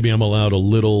 but maybe I'm allowed a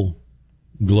little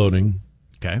gloating.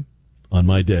 Okay. On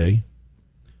my day.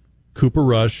 Cooper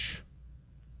Rush,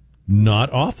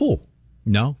 not awful.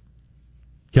 No.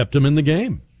 Kept him in the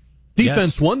game.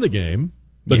 Defense won the game,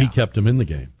 but he kept him in the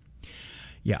game.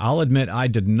 Yeah, I'll admit I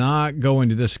did not go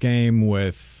into this game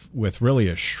with really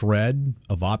a shred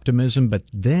of optimism, but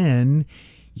then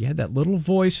you had that little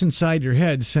voice inside your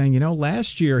head saying,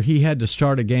 last year he had to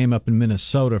start a game up in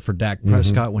Minnesota for Dak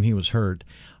Prescott when he was hurt.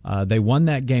 They won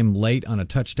that game late on a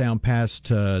touchdown pass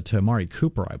to Amari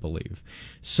Cooper, I believe.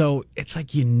 So it's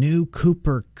like you knew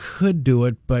Cooper could do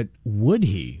it, but would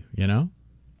he,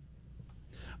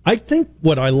 I think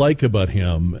what I like about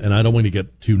him, and I don't want to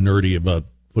get too nerdy about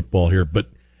football here, but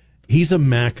he's a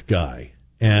MAC guy.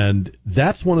 And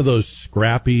that's one of those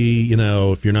scrappy,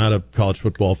 if you're not a college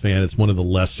football fan, it's one of the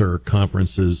lesser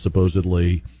conferences,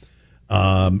 supposedly.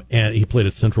 And he played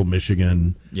at Central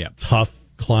Michigan. Yeah. Tough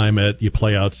climate. You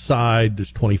play outside.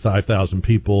 There's 25,000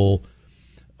 people.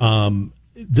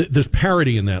 There's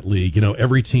parity in that league.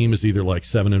 Every team is either like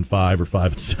 7-5 or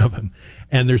 5-7.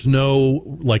 And there's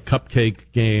no like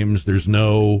cupcake games. There's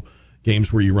no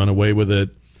games where you run away with it.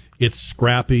 It's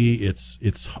scrappy.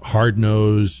 It's hard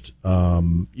nosed.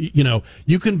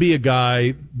 You can be a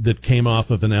guy that came off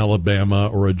of an Alabama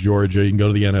or a Georgia. You can go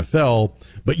to the NFL,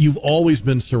 but you've always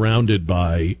been surrounded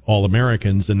by all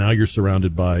Americans, and now you're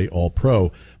surrounded by all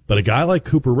pro. But a guy like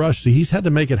Cooper Rush, he's had to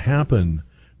make it happen,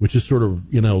 which is sort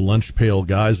of lunch pail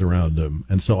guys around him,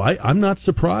 and so I'm not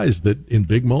surprised that in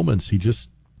big moments he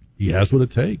has what it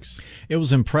takes. It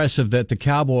was impressive that the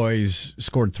Cowboys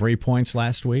scored 3 points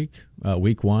last week,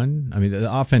 week one. I mean,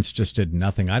 the offense just did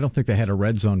nothing. I don't think they had a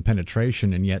red zone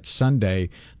penetration, and yet Sunday,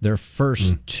 their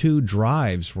first two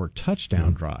drives were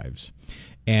touchdown drives.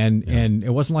 And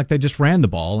it wasn't like they just ran the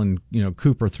ball and,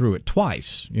 Cooper threw it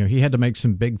twice. He had to make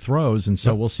some big throws, and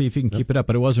so we'll see if he can keep it up,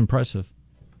 but it was impressive.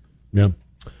 Yeah.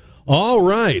 All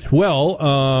right.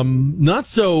 Well, not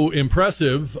so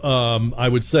impressive, I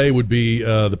would say, would be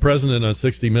the president on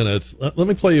 60 Minutes. Let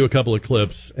me play you a couple of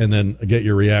clips and then get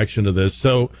your reaction to this.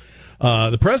 So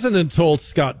the president told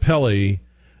Scott Pelley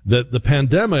that the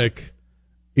pandemic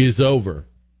is over.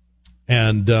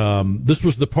 And this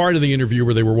was the part of the interview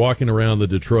where they were walking around the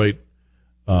Detroit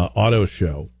auto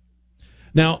show.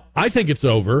 Now, I think it's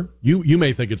over. You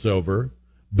may think it's over,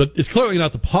 but it's clearly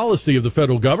not the policy of the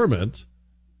federal government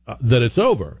that it's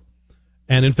over.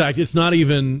 And in fact, it's not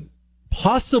even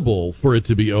possible for it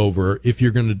to be over if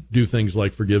you're going to do things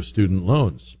like forgive student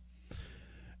loans.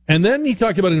 And then he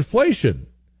talked about inflation.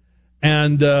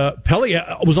 And Pelley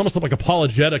was almost like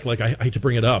apologetic, like, I hate to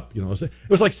bring it up. It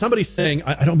was like somebody saying,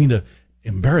 I don't mean to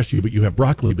embarrass you, but you have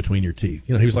broccoli between your teeth.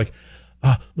 He was like,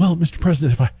 well, Mr.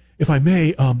 President, if I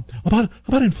may, about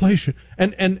inflation.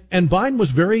 And Biden was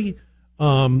very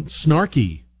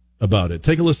snarky about it.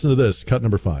 Take a listen to this, cut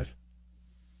number 5.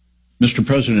 Mr.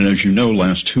 President, as you know,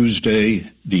 last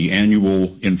Tuesday, the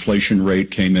annual inflation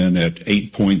rate came in at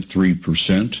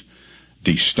 8.3%.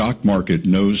 The stock market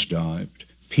nosedived.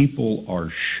 People are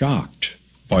shocked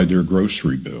by their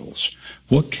grocery bills.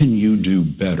 What can you do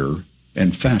better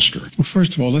and faster? Well,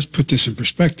 first of all, let's put this in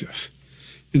perspective.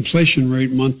 Inflation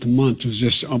rate month to month was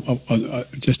just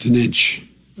an inch,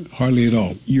 hardly at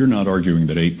all. You're not arguing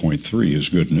that 8.3 is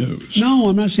good news. No,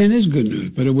 I'm not saying it's good news,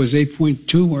 but it was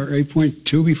 8.2 or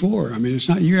 8.2 before. I mean, it's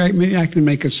not. Maybe I can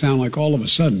make it sound like all of a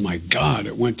sudden, my God,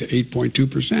 it went to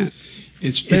 8.2%.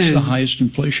 It's the highest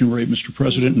inflation rate, Mr.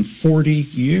 President, in 40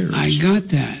 years. I got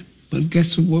that, but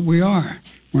guess what we are?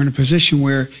 We're in a position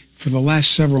where, for the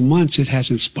last several months, it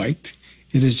hasn't spiked.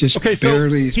 It is just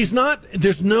barely. So he's not.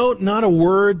 There's not a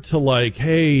word to like.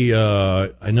 Hey,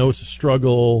 I know it's a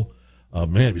struggle.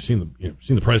 Man, have you seen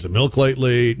the price of milk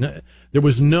lately? No, there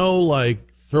was no like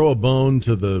throw a bone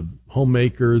to the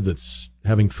homemaker that's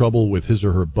having trouble with his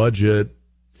or her budget.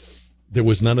 There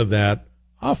was none of that.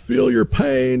 I feel your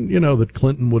pain, that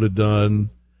Clinton would have done,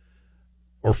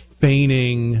 or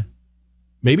feigning.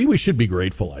 Maybe we should be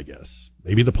grateful, I guess.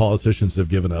 Maybe the politicians have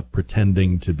given up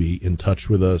pretending to be in touch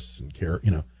with us and care.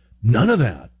 None of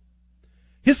that.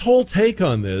 His whole take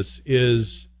on this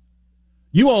is,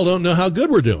 you all don't know how good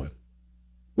we're doing.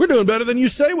 We're doing better than you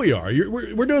say we are.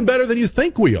 We're doing better than you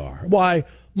think we are. Why,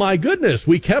 my goodness,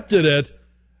 we kept it at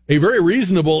a very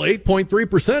reasonable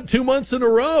 8.3% 2 months in a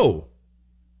row.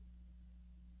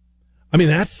 I mean,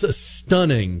 that's a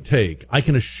stunning take. I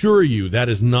can assure you that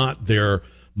is not their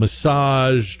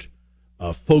massaged,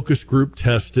 focus group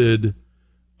tested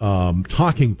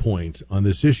talking point on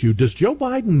this issue. Does Joe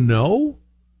Biden know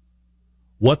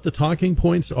what the talking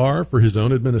points are for his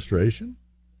own administration?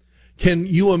 Can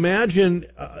you imagine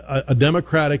a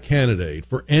Democratic candidate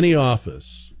for any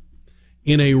office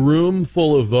in a room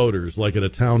full of voters, like at a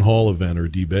town hall event or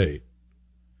debate,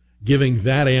 giving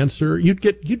that answer? You'd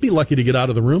be lucky to get out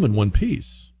of the room in one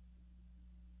piece.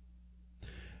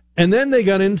 And then they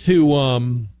got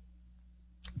into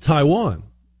Taiwan,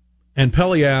 and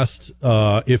Pelley asked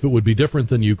if it would be different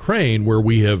than Ukraine, where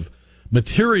we have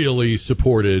materially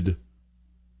supported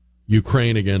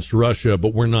Ukraine against Russia,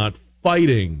 but we're not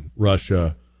fighting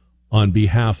Russia on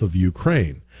behalf of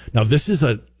Ukraine. Now, this is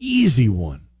an easy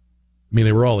one. I mean,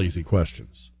 they were all easy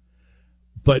questions.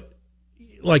 But,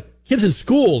 like, kids in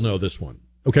school know this one.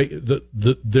 Okay,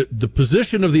 the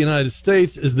position of the United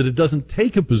States is that it doesn't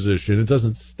take a position, it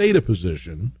doesn't state a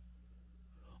position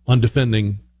on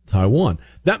defending Taiwan.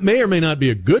 That may or may not be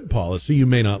a good policy. You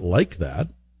may not like that,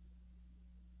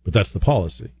 but that's the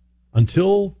policy.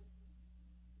 Until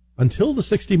the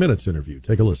 60 Minutes interview.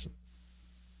 Take a listen.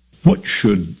 What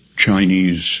should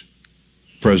Chinese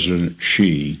President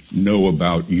Xi know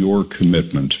about your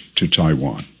commitment to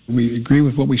Taiwan? We agree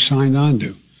with what we signed on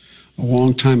to a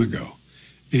long time ago,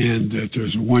 and that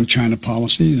there's a one China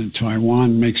policy, that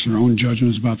Taiwan makes their own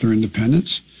judgments about their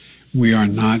independence. We are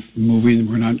not moving,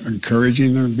 we're not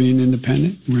encouraging their being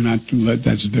independent.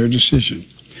 That's their decision.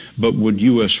 But would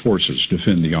U.S. forces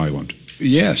defend the island?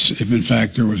 Yes, if in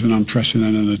fact there was an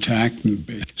unprecedented attack.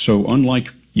 So unlike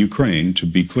Ukraine, to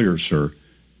be clear, sir,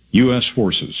 U.S.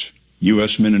 forces,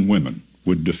 U.S. men and women,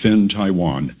 would defend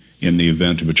Taiwan in the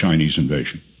event of a Chinese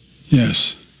invasion?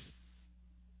 Yes.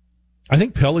 I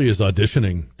think Pelley is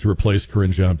auditioning to replace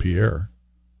Karine Jean-Pierre.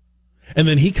 And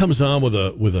then he comes on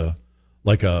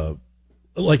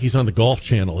like he's on the Golf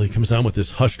Channel. He comes on with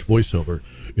this hushed voiceover.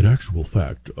 In actual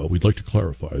fact, we'd like to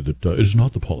clarify that it is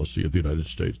not the policy of the United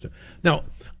States. Now,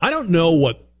 I don't know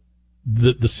what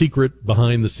the secret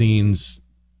behind the scenes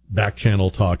back channel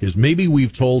talk is. Maybe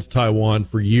we've told Taiwan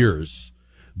for years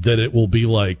that it will be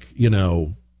like,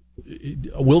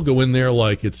 we'll go in there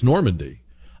like it's Normandy.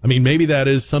 I mean, maybe that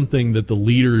is something that the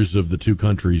leaders of the two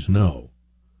countries know.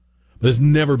 But it's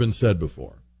never been said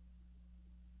before.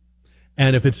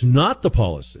 And if it's not the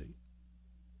policy,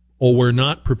 or we're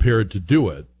not prepared to do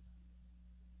it,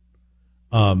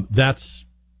 that's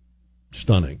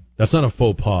stunning. That's not a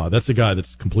faux pas. That's a guy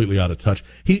that's completely out of touch.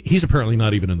 He's apparently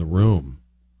not even in the room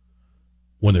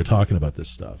when they're talking about this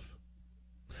stuff.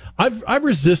 I've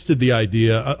resisted the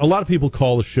idea. A lot of people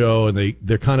call the show and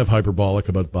they're kind of hyperbolic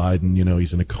about Biden.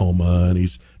 He's in a coma and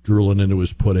he's drooling into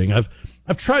his pudding. I've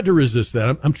tried to resist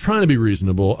that. I'm trying to be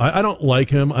reasonable. I don't like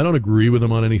him. I don't agree with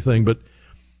him on anything, but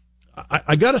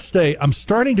I got to say, I'm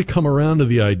starting to come around to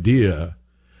the idea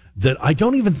that I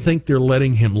don't even think they're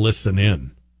letting him listen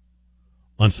in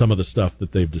on some of the stuff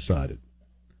that they've decided.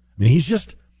 I mean,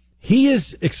 he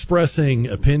is expressing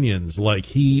opinions like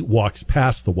he walks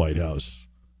past the White House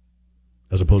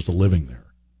as opposed to living there.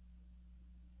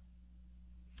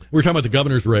 We're talking about the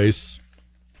governor's race.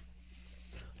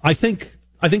 I think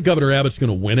Governor Abbott's going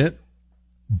to win it,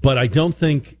 but I don't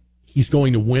think he's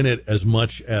going to win it as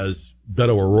much as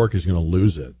Beto O'Rourke is going to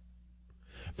lose it.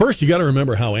 First, you got to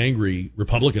remember how angry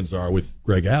Republicans are with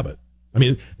Greg Abbott. I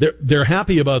mean, they're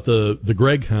happy about the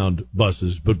Greyhound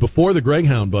buses, but before the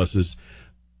Greyhound buses,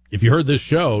 if you heard this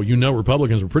show, you know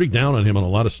Republicans were pretty down on him on a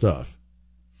lot of stuff.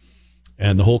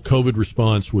 And the whole COVID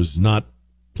response was not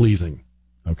pleasing,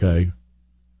 okay?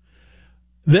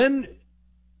 Then,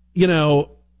 he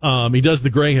does the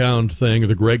Greyhound thing or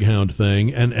the Greyhound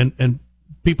thing, and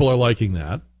people are liking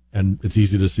that, and it's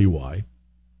easy to see why.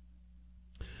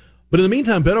 But in the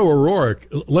meantime, Beto O'Rourke,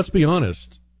 let's be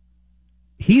honest,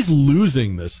 he's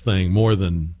losing this thing more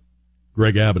than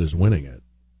Greg Abbott is winning it.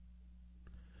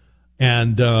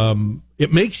 And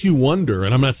it makes you wonder,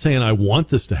 and I'm not saying I want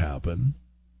this to happen,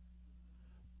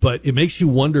 but it makes you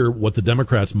wonder what the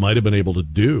Democrats might have been able to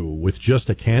do with just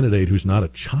a candidate who's not a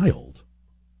child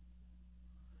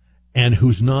and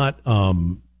who's not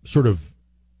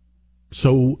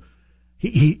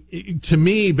he to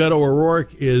me, Beto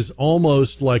O'Rourke is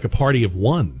almost like a party of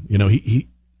one.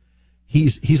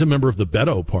 He's a member of the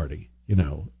Beto party.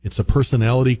 It's a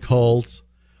personality cult.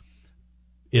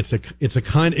 It's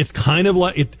kind of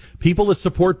like people that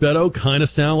support Beto kind of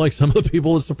sound like some of the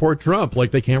people that support Trump.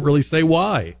 Like they can't really say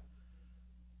why.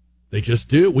 They just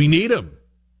do. We need him,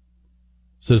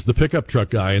 says the pickup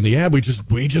truck guy in the ad. We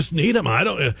just need him.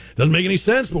 It doesn't make any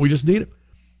sense, but we just need him.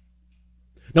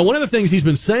 Now, one of the things he's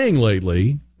been saying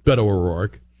lately, Beto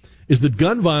O'Rourke, is that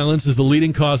gun violence is the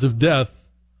leading cause of death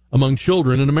among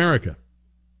children in America.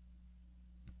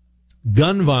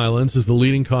 Gun violence is the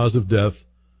leading cause of death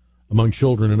among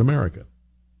children in America.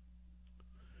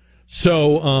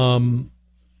 So,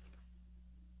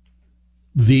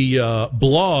 the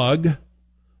blog,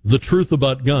 The Truth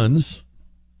About Guns,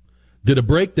 did a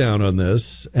breakdown on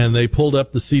this, and they pulled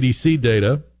up the CDC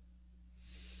data.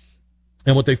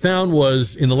 And what they found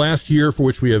was in the last year for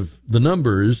which we have the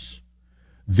numbers,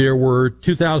 there were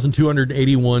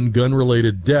 2,281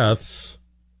 gun-related deaths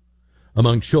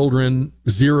among children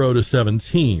 0 to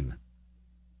 17.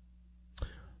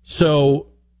 So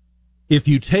if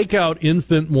you take out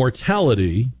infant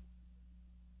mortality,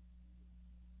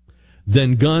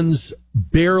 then guns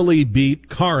barely beat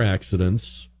car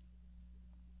accidents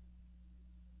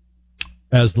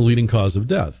as the leading cause of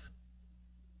death.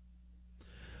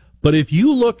 But if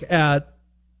you look at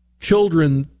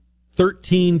children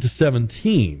 13 to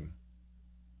 17,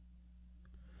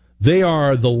 they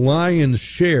are the lion's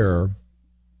share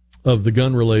of the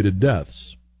gun-related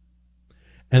deaths.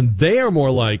 And they are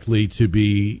more likely to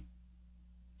be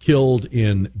killed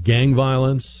in gang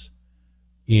violence,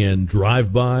 in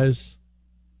drive-bys.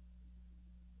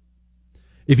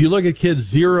 If you look at kids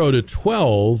 0 to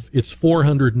 12, it's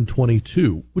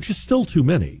 422, which is still too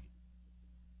many,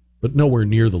 but nowhere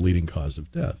near the leading cause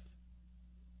of death.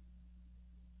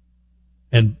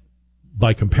 And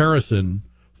by comparison,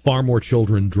 far more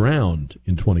children drowned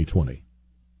in 2020.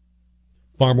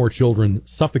 Far more children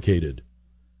suffocated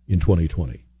in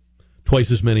 2020. Twice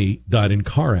as many died in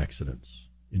car accidents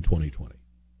in 2020.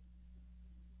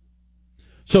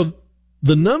 So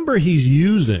the number he's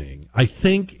using, I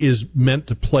think, is meant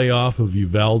to play off of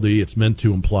Uvalde. It's meant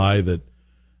to imply that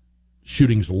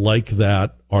shootings like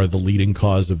that are the leading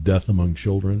cause of death among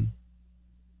children.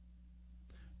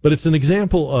 But it's an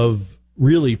example of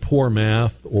really poor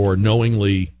math or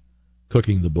knowingly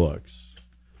cooking the books.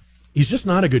 He's just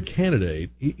not a good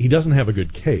candidate. He doesn't have a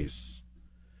good case.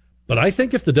 But I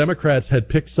think if the Democrats had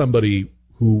picked somebody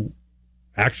who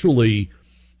actually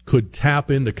could tap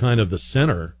into kind of the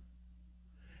center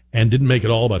and didn't make it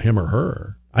all about him or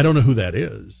her, I don't know who that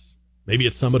is. Maybe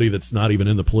it's somebody that's not even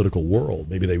in the political world.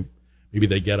 Maybe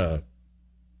they get an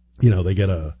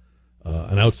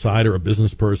outsider, a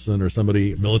business person, or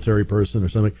somebody, a military person, or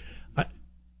something.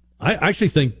 I actually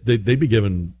think they'd be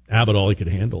giving Abbott all he could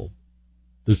handle.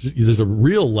 There's a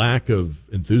real lack of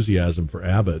enthusiasm for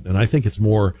Abbott, and I think it's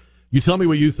more. You tell me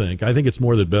what you think. I think it's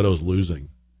more that Beto's losing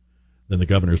than the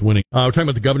governor's winning. We're talking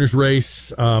about the governor's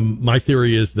race. My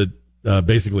theory is that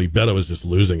basically Beto is just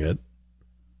losing it.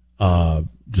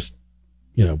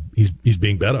 He's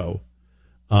being Beto.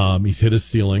 He's hit his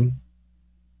ceiling,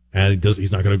 and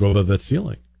he's not going to go above that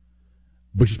ceiling,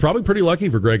 which is probably pretty lucky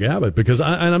for Greg Abbott, because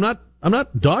I'm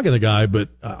not dogging the guy, but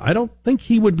I don't think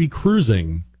he would be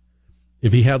cruising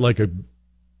if he had like a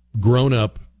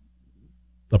grown-up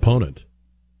opponent.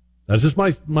 That's just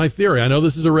my theory. I know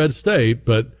this is a red state,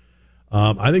 but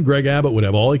I think Greg Abbott would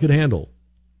have all he could handle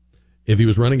if he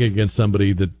was running against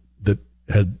somebody that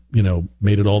had,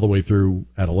 made it all the way through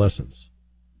adolescence.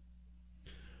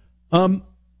 Do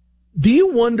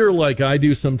you wonder, like I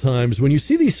do sometimes, when you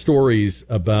see these stories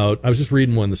about, I was just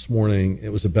reading one this morning, it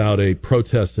was about a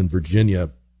protest in Virginia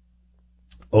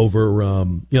over,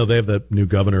 they have that new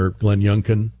governor, Glenn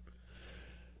Youngkin,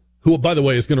 who, by the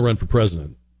way, is going to run for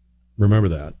president. Remember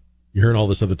that. You're hearing all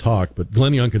this other talk, but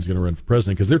Glenn Youngkin's going to run for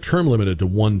president because they're term limited to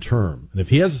one term. And if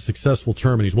he has a successful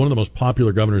term, and he's one of the most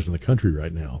popular governors in the country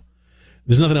right now,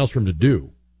 there's nothing else for him to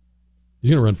do. He's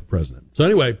going to run for president. So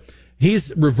anyway,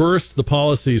 he's reversed the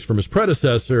policies from his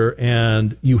predecessor,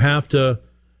 and you have to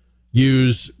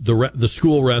use the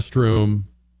school restroom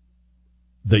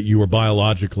that you were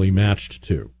biologically matched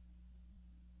to.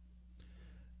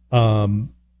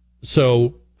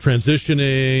 So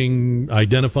transitioning,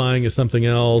 identifying as something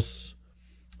else,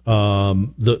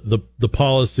 the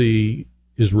policy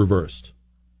is reversed.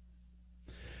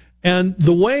 And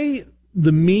the way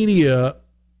the media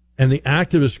and the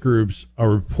activist groups are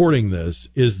reporting this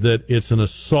is that it's an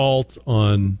assault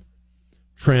on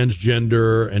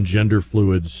transgender and gender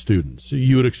fluid students. So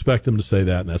you would expect them to say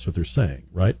that, and that's what they're saying,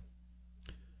 right?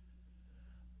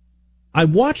 I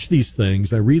watch these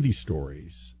things, I read these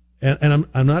stories, and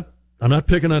I'm not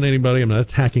picking on anybody, I'm not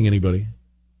attacking anybody.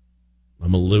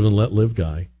 I'm a live and let live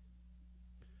guy.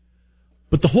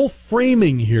 But the whole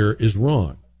framing here is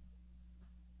wrong.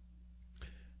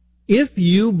 If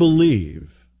you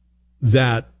believe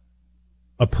that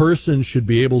a person should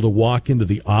be able to walk into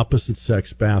the opposite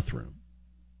sex bathroom,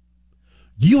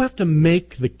 you have to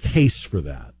make the case for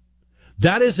that.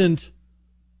 That isn't,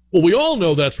 well, we all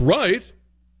know that's right.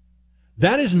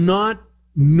 That is not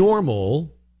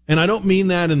normal, and I don't mean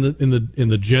that in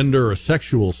the gender or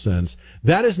sexual sense.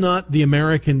 That is not the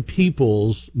American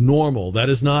people's normal. That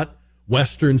is not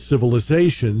Western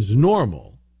civilization's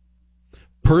normal.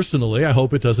 Personally, I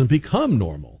hope it doesn't become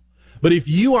normal. But if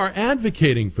you are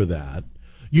advocating for that,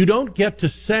 you don't get to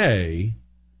say,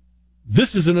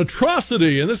 this is an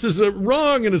atrocity and this is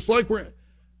wrong and it's like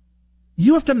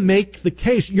you have to make the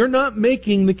case. You're not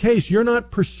making the case. You're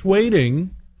not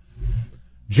persuading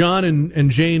John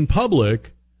and Jane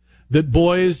Public that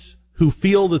boys who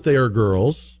feel that they are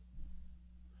girls,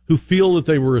 who feel that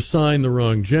they were assigned the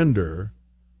wrong gender,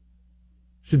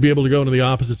 should be able to go into the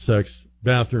opposite sex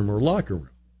bathroom or locker room.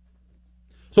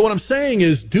 So what I'm saying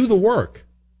is do the work.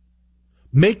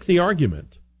 Make the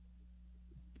argument.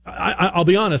 I'll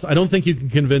be honest, I don't think you can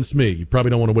convince me. You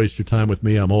probably don't want to waste your time with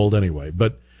me. I'm old anyway.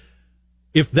 But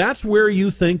if that's where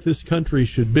you think this country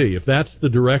should be, if that's the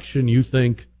direction you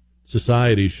think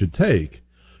society should take,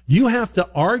 you have to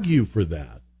argue for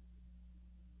that.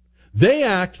 They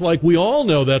act like we all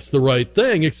know that's the right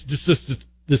thing. It's just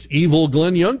this evil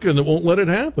Glenn Youngkin that won't let it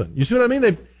happen. You see what I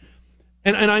mean?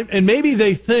 And maybe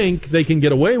they think they can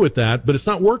get away with that, but it's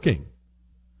not working.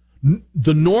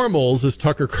 The normals, as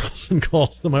Tucker Carlson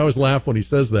calls them, I always laugh when he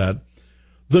says that,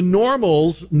 the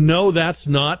normals know that's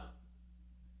not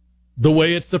the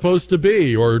way it's supposed to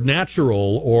be, or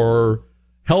natural, or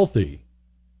healthy.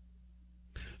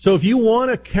 So if you want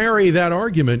to carry that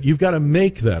argument, you've got to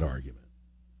make that argument.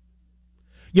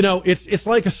 You know, it's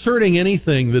like asserting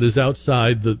anything that is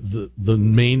outside the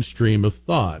mainstream of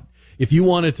thought. If you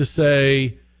wanted to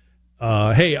say,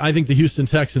 hey, I think the Houston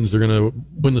Texans are going to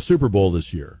win the Super Bowl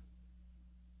this year.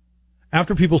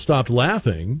 After people stopped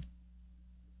laughing,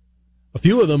 a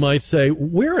few of them might say,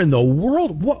 where in the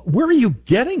world, where are you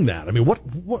getting that? I mean,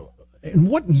 in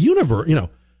what universe,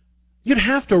 you'd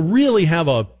have to really have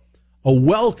a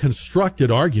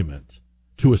well-constructed argument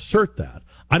to assert that.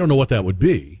 I don't know what that would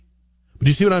be. But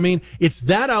you see what I mean? It's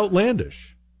that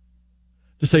outlandish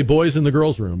to say boys in the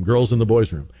girls' room, girls in the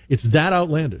boys' room. It's that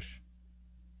outlandish.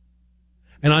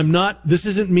 And this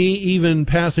isn't me even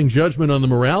passing judgment on the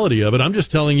morality of it. I'm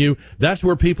just telling you that's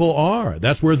where people are.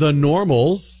 That's where the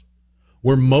normals,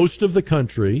 where most of the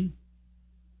country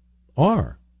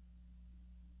are.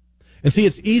 And see,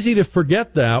 it's easy to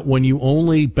forget that when you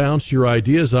only bounce your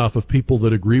ideas off of people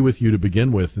that agree with you to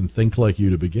begin with and think like you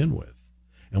to begin with.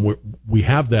 And we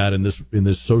have that in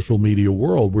this social media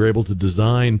world. We're able to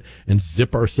design and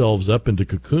zip ourselves up into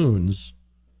cocoons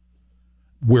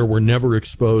where we're never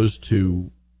exposed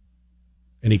to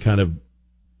any kind of,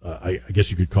 I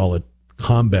guess you could call it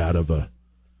combat of a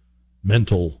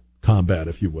mental combat,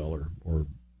 if you will, or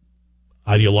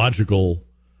ideological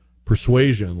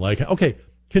persuasion. Like, okay,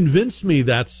 convince me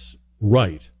that's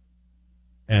right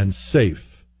and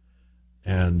safe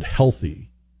and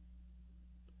healthy.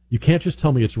 You can't just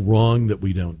tell me it's wrong that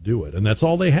we don't do it. And that's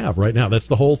all they have right now. That's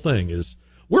the whole thing is,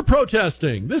 we're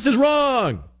protesting. This is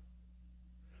wrong.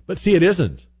 But see, it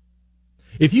isn't.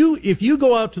 If you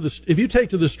go out if you take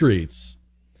to the streets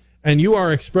and you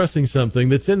are expressing something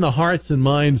that's in the hearts and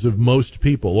minds of most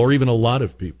people, or even a lot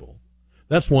of people,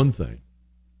 that's one thing.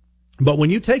 But when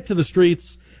you take to the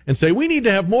streets and say, we need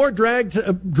to have more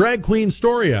drag queen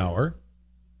story hour,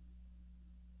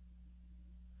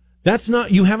 That's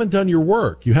not, you haven't done your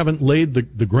work. You haven't laid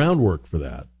the groundwork for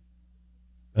that.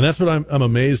 And that's what I'm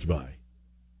amazed by.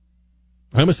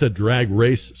 I almost said drag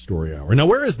race story hour. Now,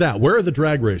 where is that? Where are the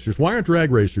drag racers? Why aren't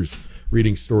drag racers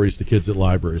reading stories to kids at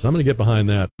libraries? I'm going to get behind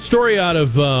that. Story out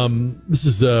of, this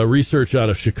is research out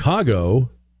of Chicago,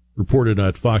 reported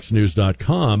at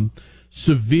foxnews.com.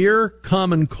 Severe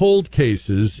common cold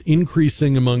cases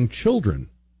increasing among children.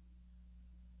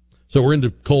 So we're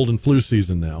into cold and flu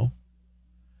season now.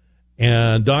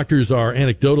 And doctors are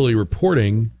anecdotally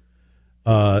reporting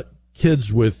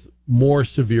kids with more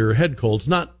severe head colds.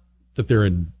 Not that they're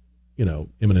in,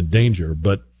 imminent danger,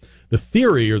 but the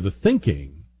theory or the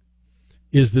thinking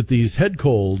is that these head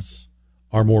colds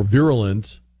are more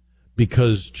virulent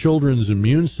because children's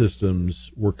immune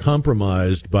systems were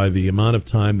compromised by the amount of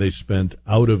time they spent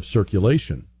out of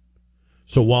circulation.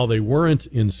 So while they weren't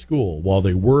in school, while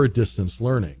they were distance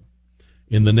learning,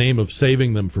 in the name of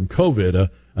saving them from COVID,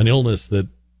 an illness that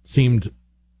seemed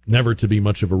never to be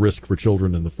much of a risk for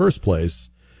children in the first place,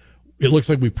 it looks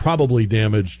like we probably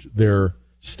damaged their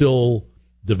still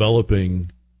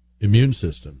developing immune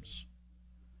systems.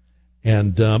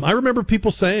 And I remember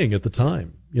people saying at the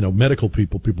time, medical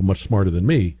people much smarter than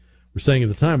me, were saying at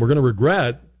the time, we're going to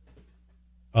regret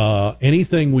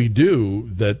anything we do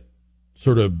that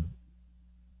sort of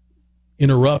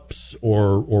interrupts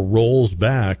or rolls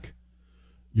back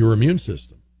your immune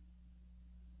system.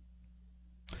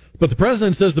 But the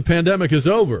president says the pandemic is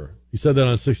over. He said that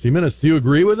on 60 Minutes. Do you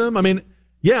agree with him? I mean,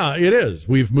 yeah, it is.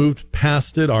 We've moved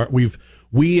past it.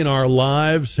 We in our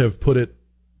lives have put it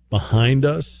behind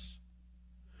us.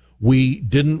 We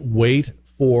didn't wait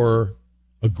for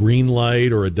a green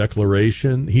light or a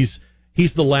declaration. He's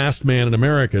the last man in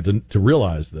America to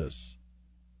realize this.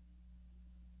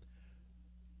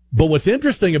 But what's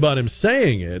interesting about him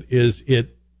saying it is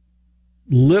it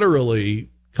literally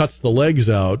cuts the legs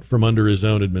out from under his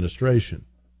own administration.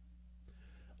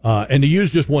 And to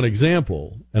use just one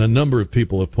example, and a number of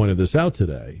people have pointed this out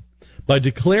today, by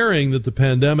declaring that the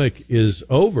pandemic is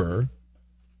over,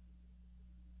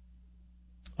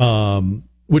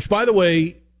 which, by the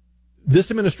way,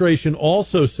 this administration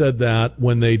also said that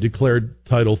when they declared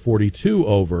Title 42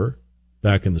 over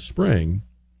back in the spring,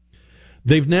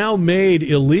 they've now made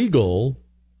illegal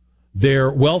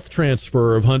their wealth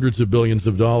transfer of hundreds of billions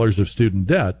of dollars of student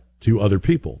debt to other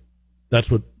people. That's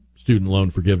what student loan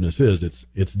forgiveness is.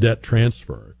 It's debt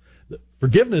transfer.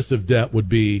 Forgiveness of debt would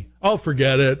be, oh,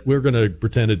 forget it. We're going to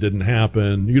pretend it didn't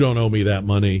happen. You don't owe me that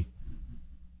money.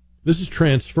 This is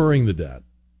transferring the debt.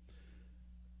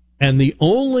 And the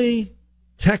only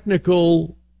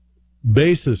technical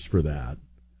basis for that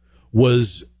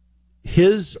was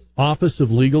his Office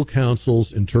of Legal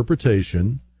Counsel's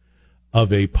interpretation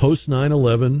of a post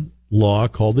 9/11 law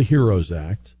called the HEROES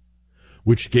Act,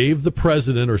 which gave the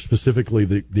president, or specifically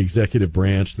the executive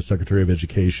branch, the Secretary of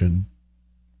Education,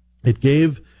 it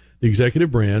gave the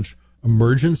executive branch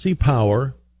emergency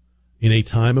power in a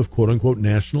time of quote-unquote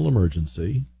national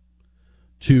emergency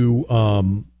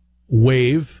to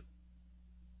waive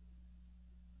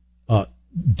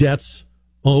debts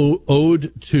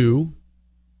owed to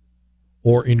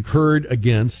or incurred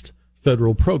against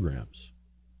federal programs.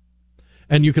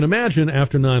 And you can imagine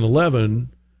after 9/11,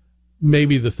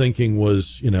 maybe the thinking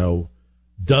was,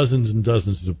 dozens and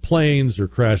dozens of planes are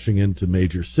crashing into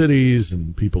major cities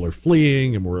and people are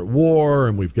fleeing and we're at war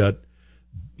and we've got,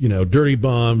 dirty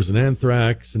bombs and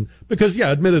anthrax. And because,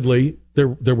 admittedly,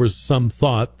 there was some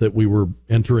thought that we were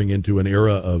entering into an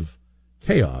era of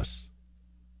chaos.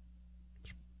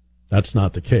 That's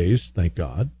not the case, thank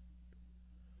God.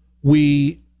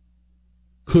 We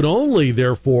could only,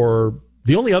 therefore,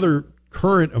 the only other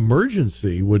current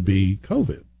emergency would be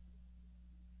COVID.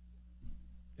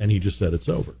 And he just said it's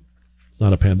over. It's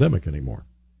not a pandemic anymore.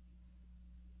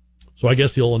 So I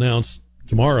guess he'll announce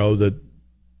tomorrow that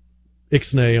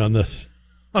ixnay on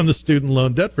the student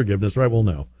loan debt forgiveness, right? Well,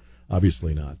 no,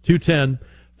 obviously not.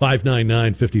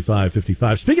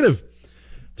 210-599-5555. Speaking of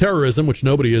terrorism, which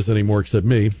nobody is anymore except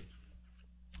me,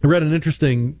 I read an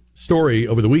interesting story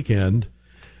over the weekend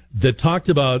that talked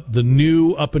about the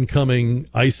new up-and-coming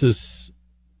ISIS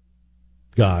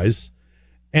guys,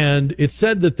 and it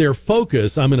said that their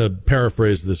focus, I'm going to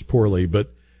paraphrase this poorly,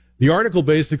 but the article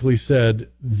basically said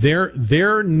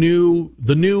the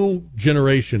new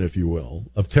generation, if you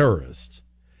will, of terrorists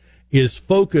is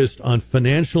focused on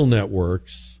financial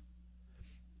networks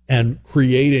and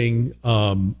creating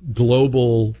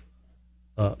global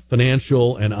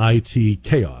financial and IT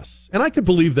chaos. And I could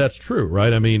believe that's true,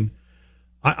 right? I mean,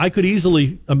 I could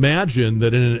easily imagine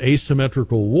that in an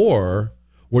asymmetrical war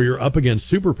where you're up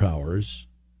against superpowers,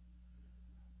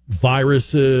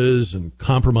 viruses and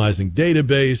compromising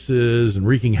databases and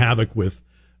wreaking havoc with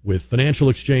financial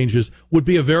exchanges would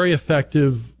be a very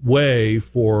effective way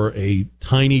for a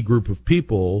tiny group of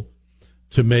people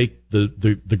to make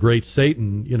the great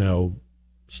Satan,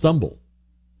 stumble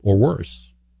or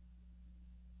worse.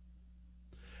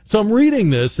 So I'm reading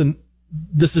this, and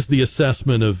this is the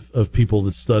assessment of people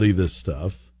that study this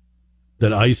stuff,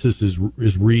 that ISIS is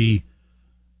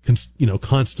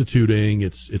constituting,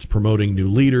 it's promoting new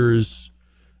leaders.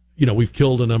 We've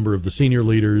killed a number of the senior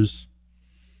leaders.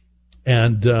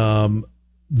 And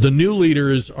the new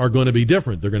leaders are going to be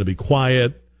different. They're going to be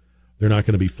quiet. They're not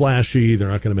going to be flashy. They're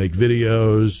not going to make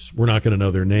videos. We're not going to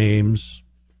know their names.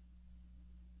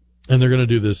 And they're going to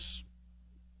do this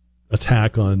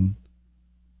attack on,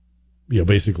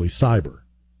 basically cyber.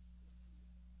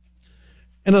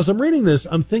 And as I'm reading this,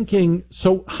 I'm thinking,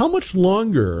 so how much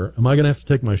longer am I going to have to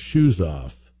take my shoes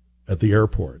off at the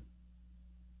airport?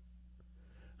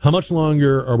 How much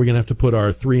longer are we going to have to put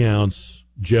our 3-ounce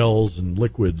gels and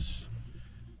liquids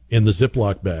in the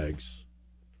Ziploc bags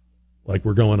like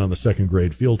we're going on the second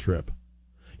grade field trip?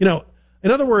 In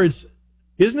other words,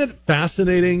 isn't it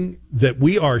fascinating that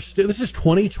we are still, this is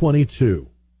 2022.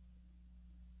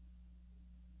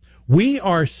 We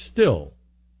are still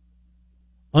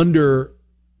under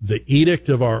the edict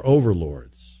of our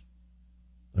overlords.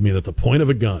 I mean, at the point of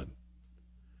a gun,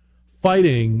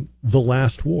 fighting the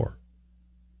last war.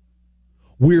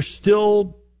 We're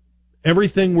still,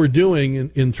 everything we're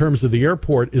doing in terms of the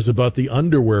airport is about the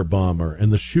underwear bomber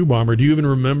and the shoe bomber. Do you even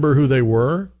remember who they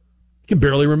were? You can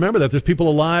barely remember that. There's people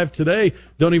alive today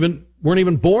weren't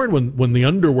even born when the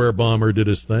underwear bomber did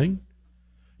his thing.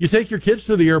 You take your kids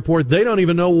to the airport, they don't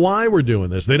even know why we're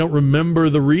doing this. They don't remember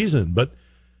the reason. But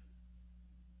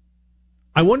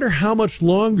I wonder how much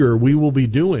longer we will be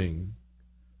doing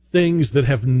things that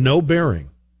have no bearing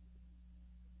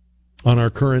on our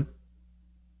current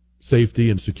safety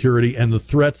and security and the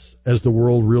threats as the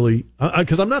world really,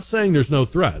 because I'm not saying there's no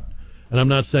threat, and I'm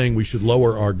not saying we should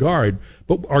lower our guard,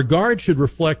 but our guard should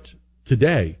reflect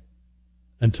today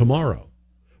and tomorrow.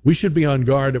 We should be on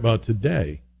guard about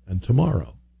today and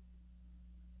tomorrow.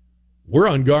 We're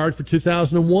on guard for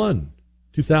 2001,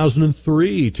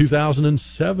 2003,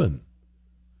 2007.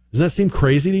 Doesn't that seem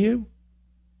crazy to you?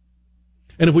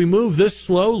 And if we move this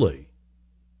slowly,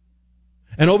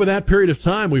 and over that period of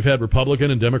time, we've had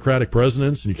Republican and Democratic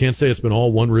presidents, and you can't say it's been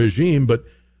all one regime, but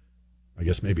I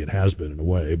guess maybe it has been in a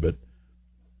way, but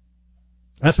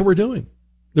that's what we're doing.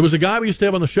 There was a guy we used to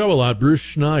have on the show a lot, Bruce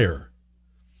Schneier,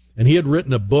 and he had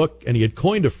written a book, and he had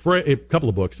coined a couple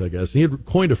of books, I guess, and he had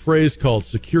coined a phrase called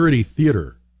security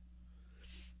theater.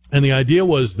 And the idea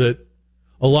was that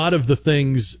a lot of the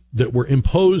things that were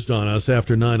imposed on us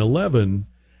after 9/11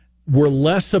 were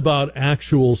less about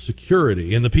actual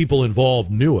security, and the people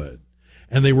involved knew it.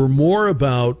 And they were more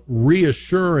about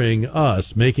reassuring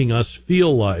us, making us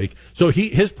feel like. So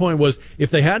his point was, if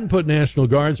they hadn't put National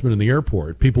Guardsmen in the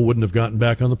airport, people wouldn't have gotten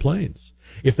back on the planes.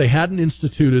 If they hadn't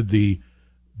instituted the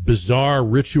bizarre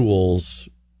rituals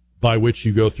by which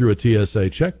you go through a TSA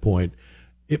checkpoint,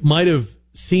 it might have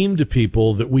seemed to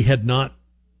people that we had not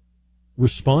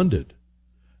responded,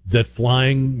 that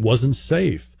flying wasn't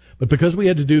safe. But because we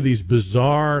had to do these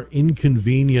bizarre,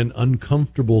 inconvenient,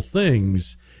 uncomfortable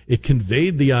things, it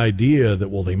conveyed the idea that,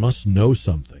 well, they must know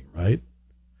something, right?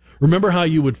 Remember how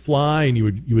you would fly and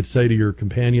you would say to your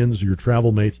companions or your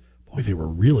travel mates, boy, they were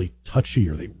really touchy,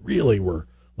 or they really were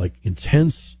like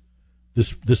intense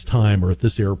this time or at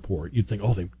this airport. You'd think,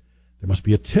 oh, there must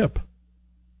be a tip.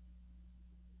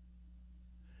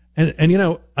 And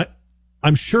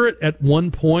I'm sure at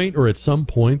one point or at some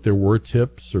point there were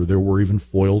tips or there were even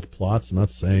foiled plots. I'm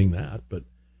not saying that, but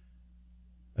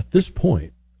at this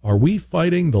point, are we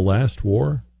fighting the last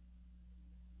war?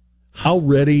 How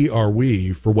ready are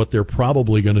we for what they're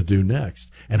probably going to do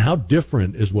next? And how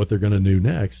different is what they're going to do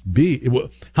next be?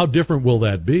 How different will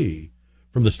that be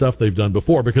from the stuff they've done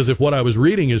before? Because if what I was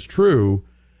reading is true,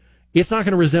 it's not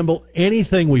going to resemble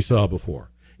anything we saw before.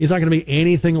 It's not going to be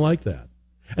anything like that.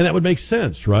 And that would make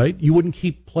sense, right? You wouldn't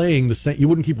keep playing the same, you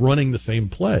wouldn't keep running the same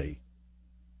play.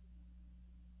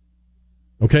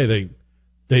 Okay,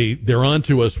 they're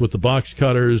onto us with the box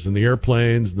cutters and the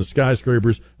airplanes and the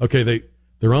skyscrapers. Okay,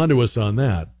 they're onto us on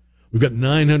that. We've got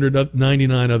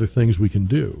 999 other things we can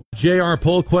do. JR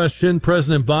poll question.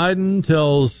 President Biden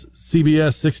tells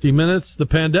CBS 60 Minutes the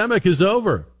pandemic is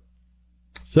over.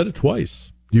 Said it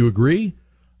twice. Do you agree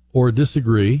or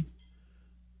disagree?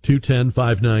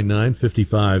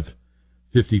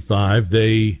 210-599-5555.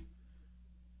 They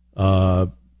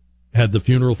had the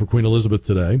funeral for Queen Elizabeth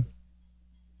today.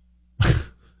 I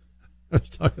was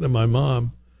talking to my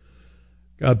mom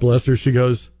God bless her. She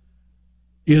goes,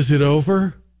 "Is it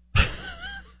over?"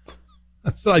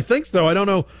 I said, "I think so. I don't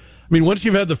know. I mean, once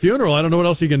you've had the funeral, I don't know what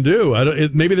else you can do.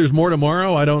 Maybe there's more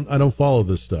tomorrow. I don't follow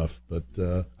this stuff, but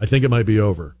I think it might be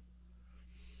over."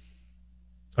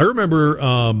 I remember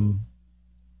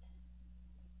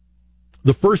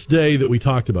the first day that we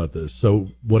talked about this. So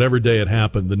whatever day it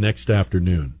happened, the next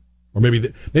afternoon, or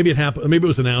maybe it happened. Maybe it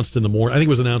was announced in the morning. I think it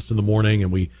was announced in the morning,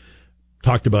 and we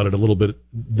talked about it a little bit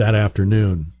that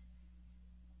afternoon.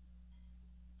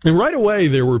 And right away,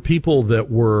 there were people that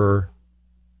were.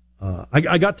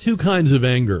 I got two kinds of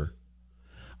anger.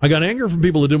 I got anger from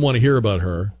people that didn't want to hear about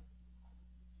her,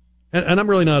 and I'm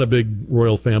really not a big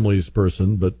royal families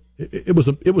person, but it was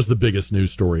the biggest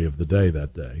news story of the day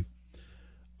that day.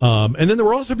 And then there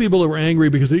were also people that were angry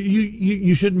because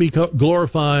you shouldn't be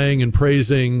glorifying and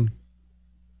praising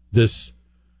this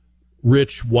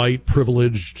rich, white,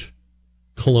 privileged,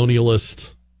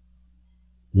 colonialist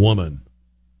woman.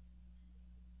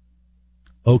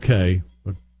 Okay,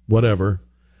 whatever.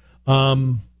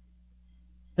 And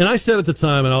I said at the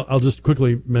time, and I'll just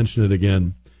quickly mention it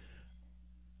again,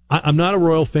 I'm not a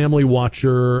royal family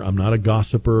watcher. I'm not a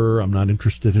gossiper. I'm not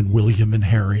interested in William and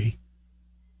Harry.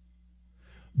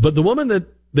 But the woman that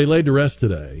they laid to rest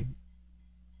today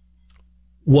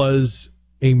was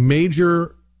a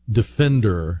major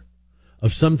defender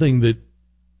of something that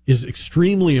is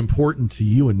extremely important to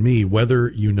you and me, whether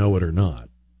you know it or not.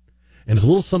 And it's a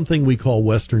little something we call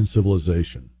Western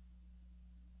civilization.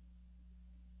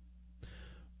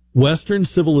 Western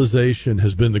civilization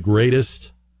has been the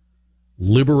greatest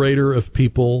liberator of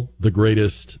people, the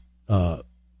greatest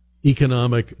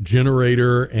economic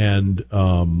generator, and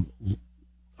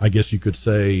I guess you could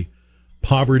say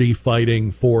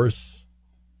poverty-fighting force.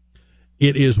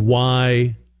 It is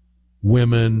why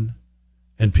women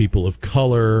and people of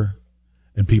color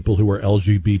and people who are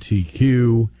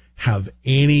LGBTQ have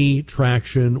any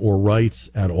traction or rights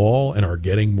at all and are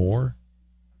getting more.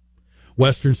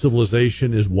 Western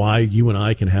civilization is why you and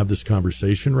I can have this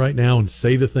conversation right now and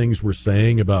say the things we're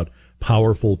saying about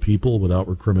powerful people without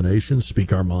recrimination,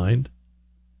 speak our mind.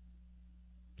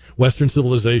 Western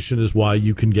civilization is why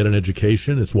you can get an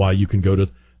education. It's why you can go to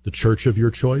the church of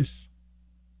your choice.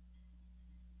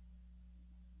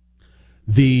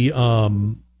 The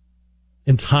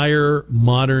entire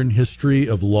modern history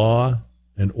of law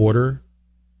and order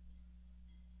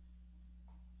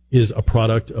is a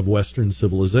product of Western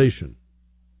civilization.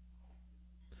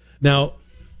 Now,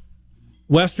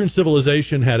 Western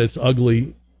civilization had its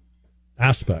ugly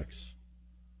aspects: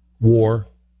 war,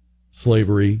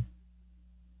 slavery,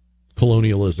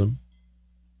 colonialism.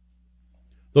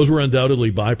 Those were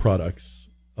undoubtedly byproducts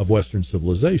of Western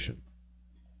civilization.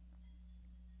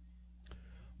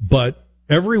 But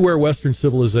everywhere Western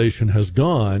civilization has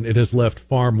gone, it has left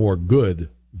far more good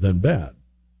than bad.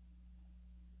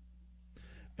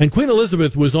 And Queen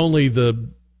Elizabeth was only at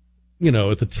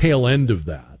the tail end of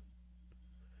that.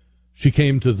 She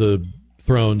came to the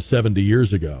throne 70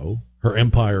 years ago. Her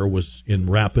empire was in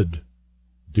rapid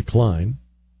decline.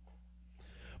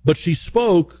 But she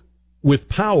spoke with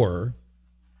power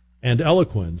and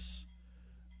eloquence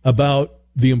about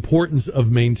the importance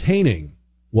of maintaining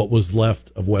what was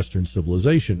left of Western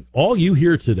civilization. All you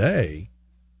hear today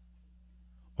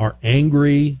are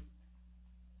angry,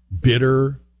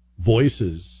 bitter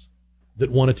voices that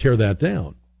want to tear that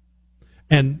down.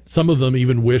 And some of them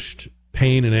even wished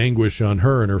pain and anguish on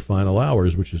her in her final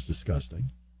hours, which is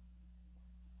disgusting.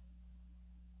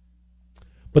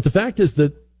 But the fact is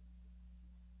that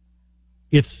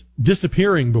it's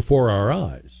disappearing before our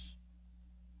eyes.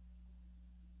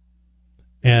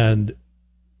 And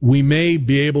we may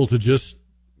be able to just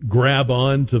grab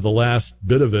on to the last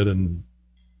bit of it and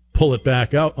pull it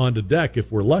back out onto deck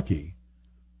if we're lucky.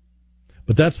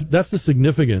 But that's the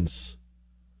significance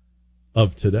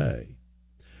of today.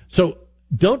 So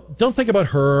don't think about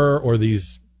her or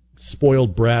these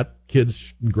spoiled brat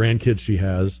kids, grandkids she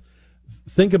has.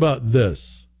 Think about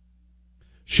this.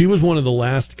 She was one of the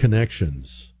last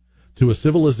connections to a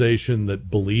civilization that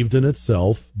believed in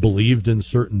itself, believed in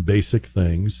certain basic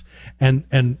things,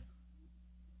 and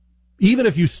even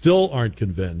if you still aren't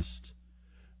convinced,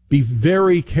 be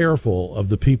very careful of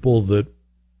the people that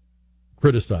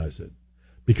criticize it.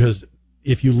 Because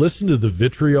if you listen to the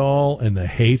vitriol and the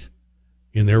hate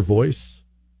in their voice,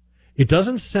 it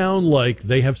doesn't sound like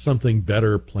they have something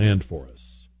better planned for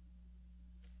us.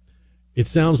 It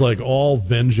sounds like all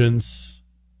vengeance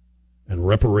and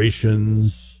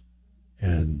reparations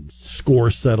and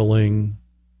score settling.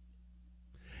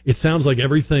 It sounds like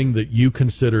everything that you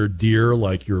consider dear,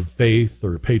 like your faith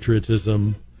or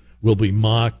patriotism, will be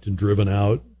mocked and driven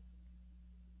out.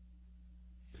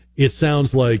 it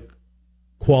sounds like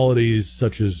qualities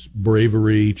such as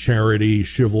bravery, charity,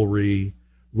 chivalry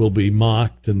will be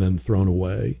mocked and then thrown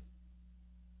away.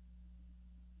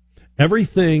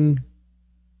 Everything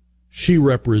she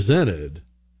represented,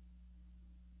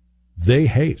 they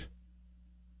hate.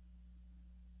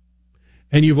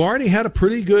 And you've already had a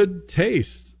pretty good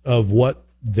taste of what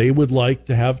they would like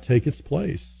to have take its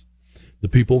place. The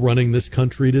people running this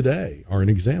country today are an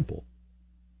example.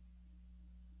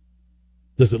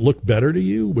 Does it look better to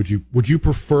you? Would you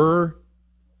prefer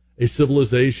a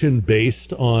civilization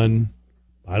based on,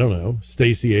 I don't know,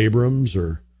 Stacey Abrams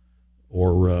or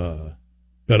Beto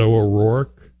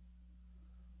O'Rourke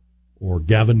or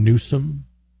Gavin Newsom?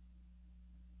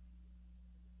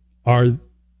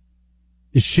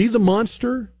 Is she the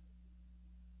monster?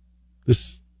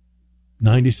 This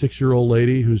 96-year-old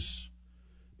lady who's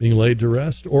being laid to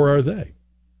rest, or are they?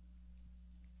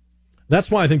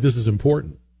 That's why I think this is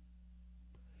important.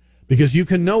 Because you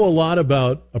can know a lot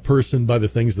about a person by the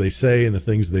things they say and the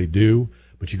things they do,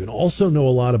 but you can also know a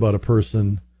lot about a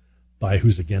person by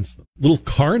who's against them. Little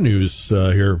car news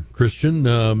here, Christian.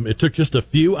 It took just a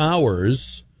few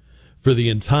hours for the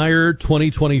entire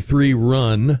 2023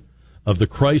 run of the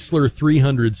Chrysler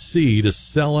 300C to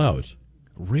sell out.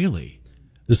 Really?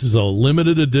 This is a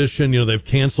limited edition. They've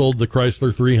canceled the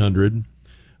Chrysler 300.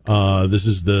 This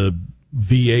is the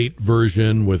V8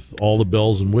 version with all the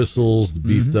bells and whistles, the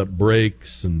beefed up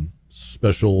brakes and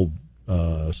special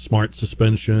smart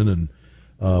suspension and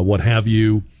what have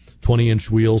you, 20-inch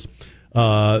wheels.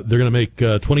 They're going to make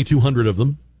 2,200 of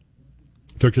them.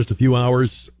 Took just a few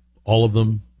hours. All of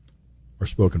them are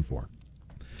spoken for.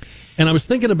 And I was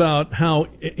thinking about how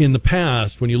in the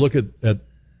past, when you look at the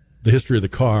history of the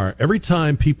car, every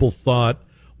time people thought,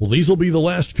 well, these will be the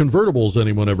last convertibles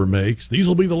anyone ever makes. These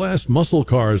will be the last muscle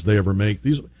cars they ever make.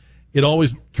 It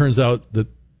always turns out that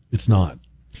it's not.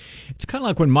 It's kind of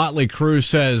like when Motley Crue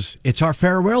says, it's our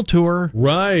farewell tour.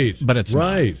 Right. But it's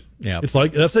right. Not. Yeah. It's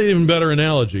like, that's an even better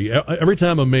analogy. Every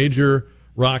time a major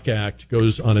rock act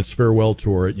goes on its farewell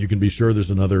tour, you can be sure there's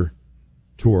another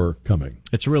tour coming.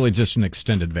 It's really just an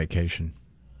extended vacation.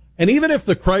 And even if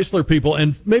the Chrysler people,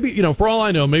 and maybe, for all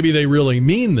I know, maybe they really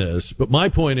mean this, but my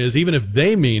point is, even if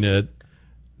they mean it,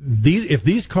 if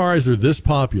these cars are this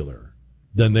popular,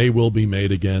 then they will be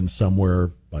made again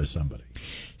somewhere by somebody.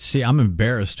 See, I'm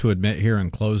embarrassed to admit here in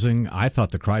closing, I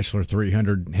thought the Chrysler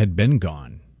 300 had been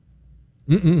gone.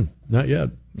 Not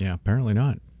yet. Yeah, apparently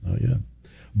not. Not yet.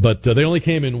 But they only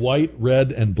came in white,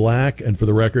 red, and black, and for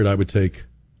the record, I would take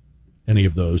any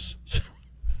of those.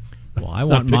 Well, I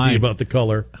want not picky mine about the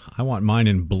color. I want mine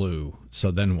in blue. So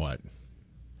then what?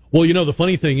 Well, the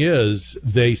funny thing is,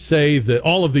 they say that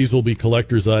all of these will be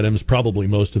collector's items. Probably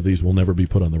most of these will never be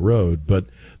put on the road, but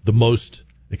the most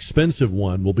expensive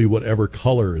one will be whatever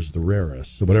color is the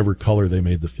rarest. So whatever color they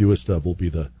made the fewest of will be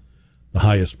the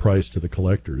highest price to the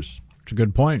collectors. It's a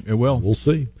good point. It will. We'll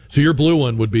see. So your blue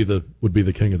one would be the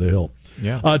king of the hill.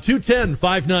 Yeah.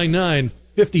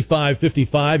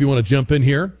 210-599-5555. You want to jump in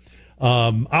here?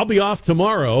 I'll be off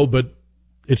tomorrow, but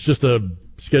it's just a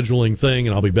scheduling thing,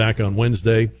 and I'll be back on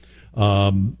Wednesday.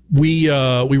 We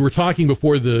were talking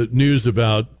before the news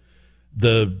about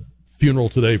the funeral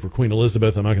today for Queen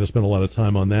Elizabeth. I'm not going to spend a lot of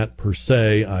time on that per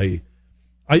se.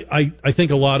 I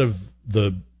think a lot of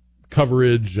the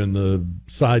coverage and the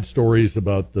side stories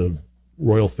about the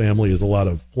royal family is a lot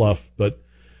of fluff, but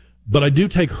I do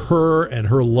take her and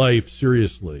her life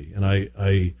seriously, and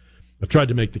I've tried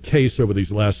to make the case over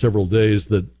these last several days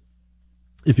that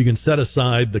if you can set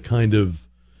aside the kind of,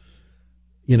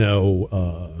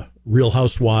 Real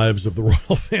Housewives of the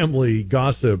royal family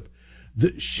gossip,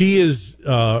 she is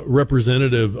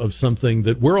representative of something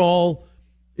that we're all.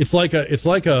 It's like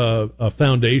a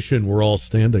foundation we're all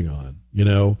standing on.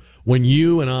 When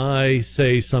you and I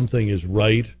say something is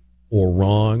right or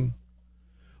wrong,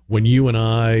 when you and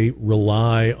I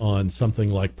rely on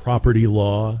something like property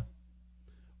law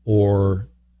or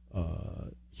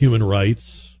human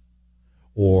rights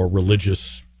or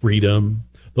religious freedom,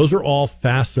 those are all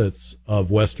facets of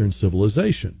Western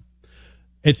civilization.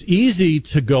 It's easy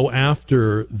to go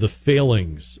after the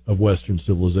failings of Western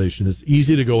civilization. It's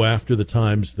easy to go after the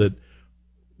times that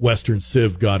Western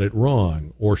Civ got it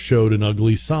wrong or showed an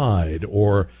ugly side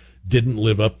or didn't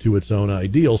live up to its own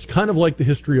ideals, kind of like the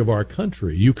history of our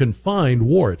country. You can find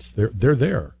warts. They're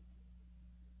there.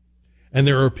 And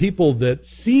there are people that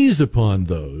seize upon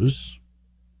those,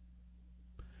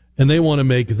 and they want to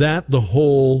make that the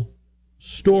whole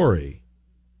story.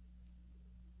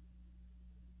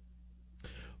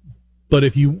 But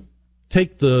if you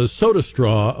take the soda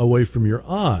straw away from your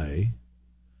eye,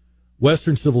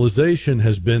 Western civilization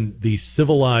has been the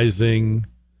civilizing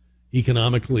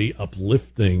economically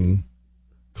uplifting,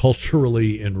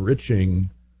 culturally enriching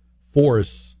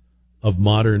force of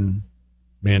modern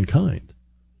mankind.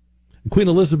 And Queen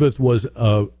Elizabeth was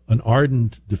an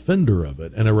ardent defender of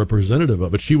it and a representative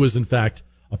of it. She was, in fact,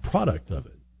 a product of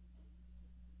it.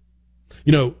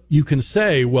 You know, you can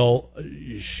say, well,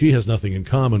 she has nothing in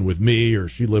common with me, or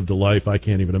she lived a life I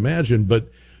can't even imagine,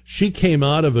 but she came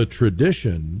out of a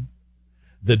tradition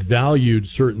that valued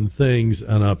certain things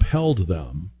and upheld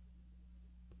them.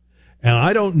 And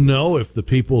I don't know if the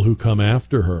people who come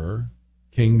after her,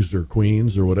 kings or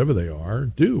queens or whatever they are,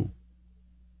 do.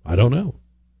 I don't know.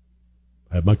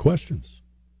 I have my questions.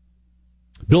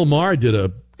 Bill Maher did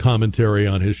a commentary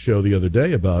on his show the other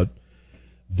day about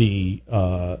the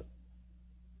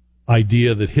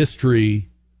idea that history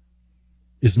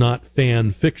is not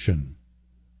fan fiction.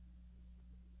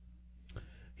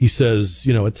 He says,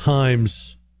 you know, at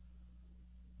times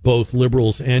both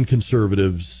liberals and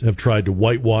conservatives have tried to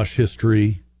whitewash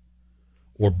history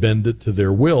or bend it to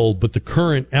their will, but the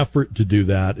current effort to do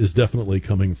that is definitely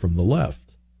coming from the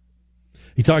left.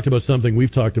 He talked about something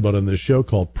we've talked about on this show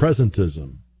called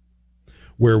presentism,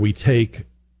 where we take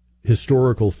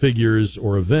historical figures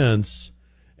or events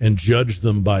and judge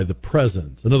them by the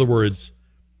present. In other words,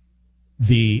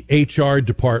 the HR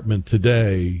department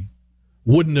today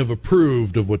wouldn't have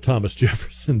approved of what Thomas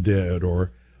Jefferson did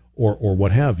or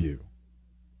what have you.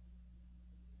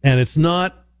 And it's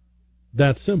not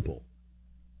that simple.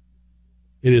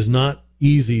 It is not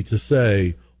easy to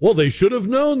say, well, they should have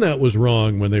known that was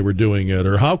wrong when they were doing it,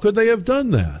 or how could they have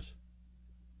done that?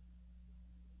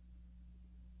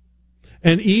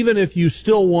 And even if you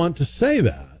still want to say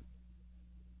that,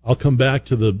 I'll come back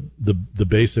to the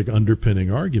basic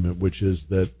underpinning argument, which is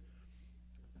that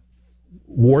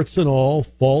warts and all,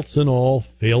 faults and all,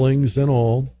 failings and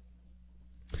all,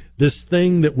 this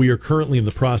thing that we are currently in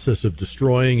the process of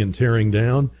destroying and tearing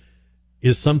down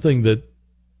is something that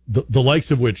the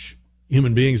likes of which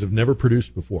human beings have never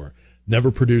produced before,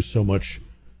 never produced so much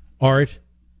art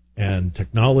and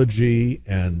technology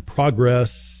and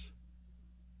progress.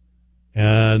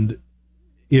 And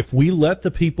if we let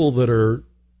the people that are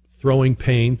throwing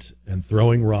paint and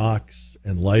throwing rocks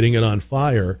and lighting it on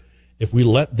fire, if we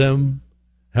let them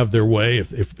have their way,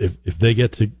 if they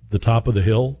get to the top of the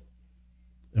hill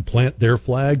and plant their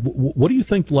flag, what do you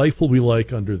think life will be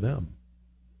like under them?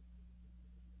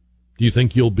 Do you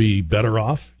think you'll be better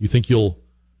off? You think you'll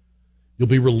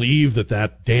be relieved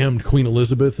that damned Queen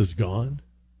Elizabeth is gone?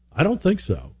 I don't think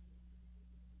so.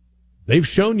 They've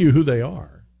shown you who they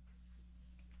are.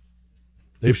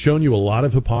 They've shown you a lot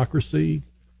of hypocrisy,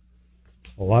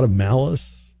 a lot of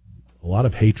malice, a lot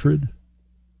of hatred.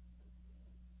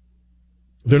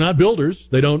 They're not builders.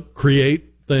 They don't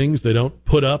create things. They don't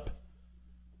put up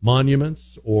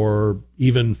monuments or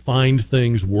even find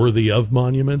things worthy of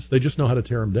monuments. They just know how to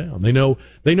tear them down. They know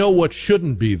what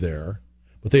shouldn't be there,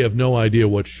 but they have no idea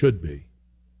what should be.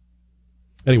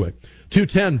 Anyway,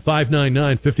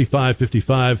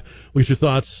 210-599-5555. We'll get your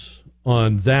thoughts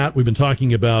on that. We've been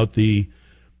talking about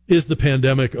is the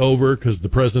pandemic over, because the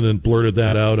president blurted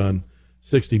that out on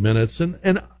 60 Minutes.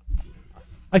 And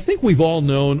I think we've all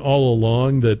known all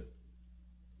along that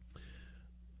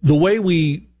the way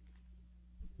we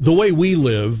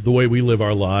live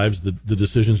our lives, the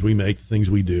decisions we make, the things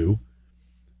we do,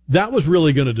 that was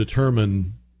really going to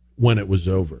determine when it was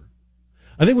over.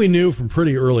 I think we knew from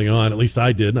pretty early on, at least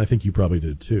I did, and I think you probably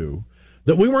did too,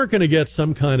 that we weren't going to get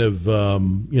some kind of,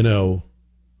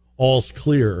 all's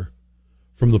clear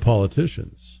from the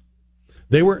politicians.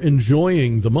 They were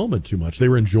enjoying the moment too much. They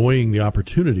were enjoying the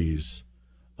opportunities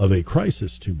of a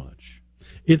crisis too much.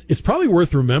 It's probably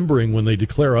worth remembering when they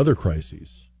declare other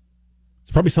crises.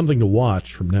 It's probably something to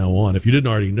watch from now on. If you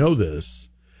didn't already know this,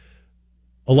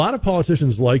 a lot of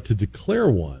politicians like to declare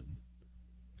one,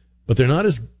 but they're not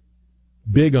as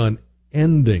big on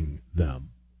ending them.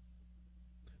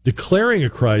 Declaring a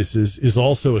crisis is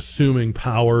also assuming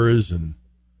powers and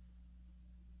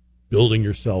building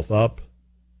yourself up.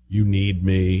 You need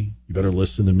me. You better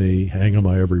listen to me. Hang on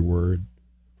my every word.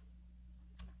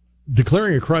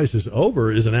 Declaring a crisis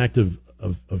over is an act of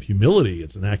humility.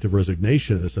 It's an act of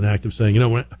resignation. It's an act of saying,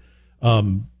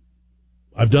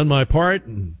 I've done my part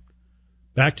and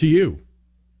back to you.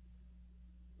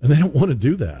 And they don't want to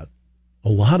do that. A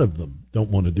lot of them don't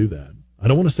want to do that. I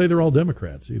don't want to say they're all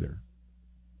Democrats either.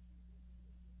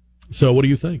 So what do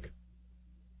you think?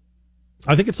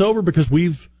 I think it's over because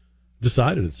we've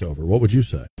decided it's over. What would you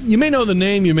say? You may know the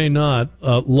name, you may not.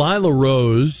 Lila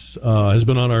Rose has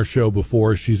been on our show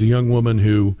before. She's a young woman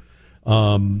who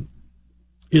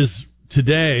is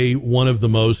today one of the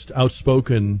most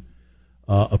outspoken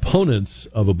opponents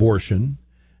of abortion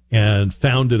and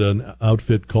founded an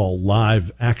outfit called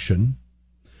Live Action.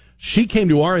 She came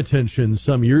to our attention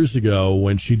some years ago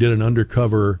when she did an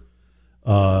undercover,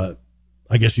 I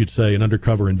guess you'd say an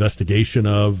undercover investigation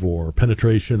of or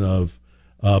penetration of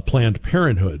Planned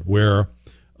Parenthood, where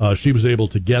she was able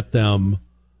to get them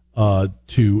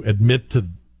to admit to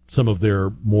some of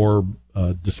their more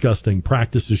disgusting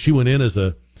practices. She's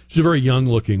a very young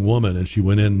looking woman, and she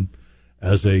went in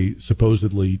as a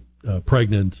supposedly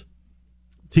pregnant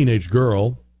teenage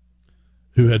girl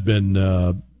who had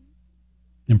been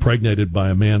impregnated by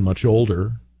a man much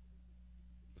older,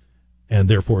 and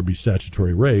therefore would be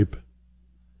statutory rape,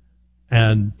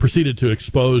 and proceeded to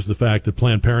expose the fact that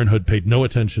Planned Parenthood paid no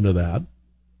attention to that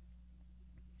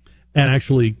and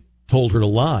actually told her to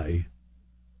lie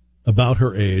about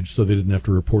her age so they didn't have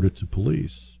to report it to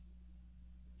police.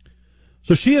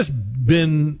 So she has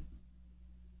been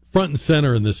front and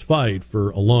center in this fight for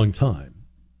a long time.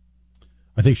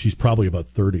 I think she's probably about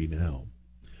 30 now.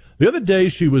 The other day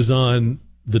she was on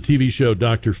the TV show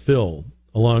Dr. Phil,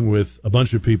 along with a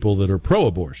bunch of people that are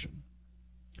pro-abortion.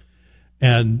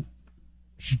 And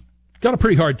she got a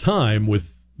pretty hard time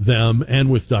with them and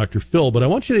with Dr. Phil, but I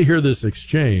want you to hear this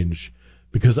exchange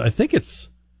because I think it's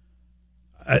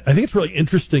really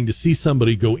interesting to see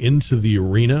somebody go into the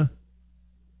arena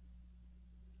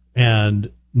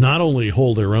and not only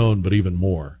hold their own, but even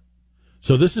more.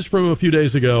 So this is from a few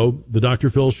days ago, the Dr.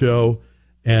 Phil show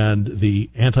and the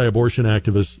anti-abortion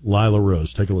activist Lila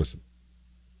Rose. Take a listen.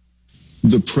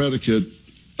 The predicate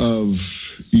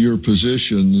of your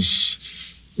positions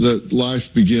that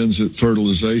life begins at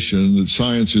fertilization, that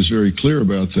science is very clear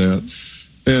about that.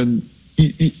 And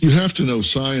you have to know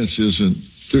science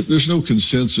there's no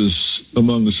consensus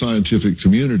among the scientific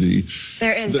community.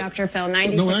 There is, Dr. Phil.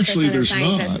 96% of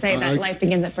scientists say that life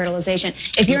begins at fertilization.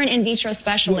 If you're an in vitro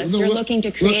specialist, you're looking to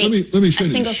create let me a finish.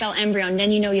 single-cell embryo, and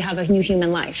then you know you have a new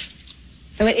human life.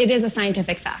 So it is a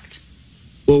scientific fact.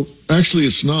 Well, actually,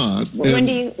 it's not. When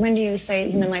do you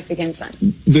say human life begins then?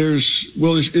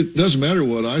 It doesn't matter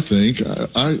what I think.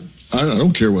 I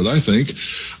don't care what I think.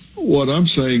 What I'm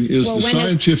saying is the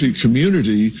scientific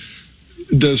community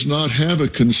does not have a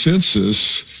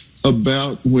consensus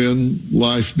about when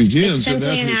life begins. It's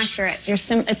simply inaccurate.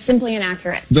 It's simply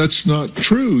inaccurate. That's not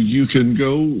true. You can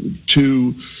go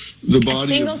to the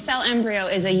body. A single-cell embryo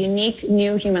is a unique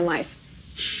new human life.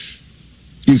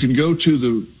 You can go to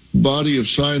the body of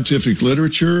scientific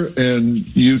literature and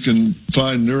you can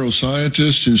find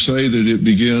neuroscientists who say that it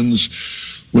begins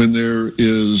when there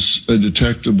is a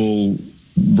detectable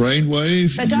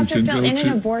brainwave. But Dr. Phil, in an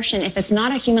abortion, if it's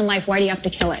not a human life, why do you have to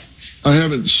kill it? I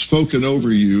haven't spoken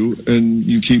over you, and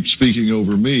you keep speaking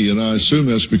over me, and I assume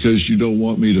that's because you don't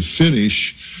want me to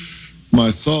finish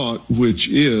my thought, which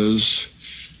is,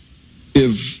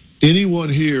 if anyone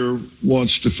here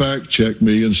wants to fact check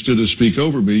me instead of speak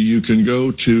over me, you can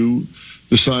go to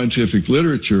the scientific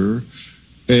literature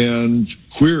and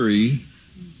query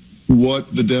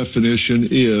what the definition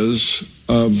is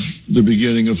of the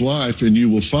beginning of life, and you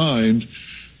will find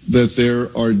that there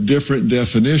are different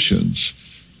definitions,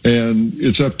 and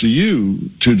it's up to you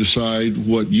to decide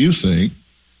what you think.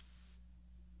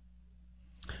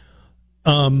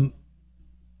 Her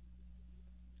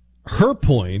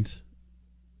point,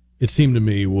 it seemed to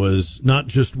me, was not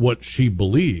just what she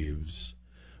believes,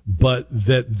 but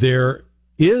that there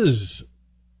is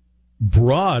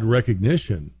broad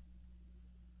recognition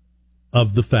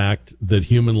of the fact that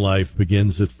human life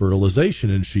begins at fertilization.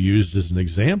 And she used as an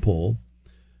example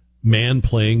man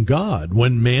playing God.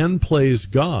 When man plays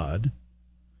God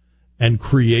and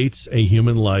creates a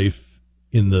human life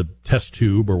in the test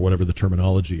tube, or whatever the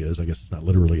terminology is, I guess it's not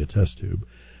literally a test tube,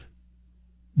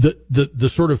 the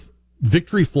sort of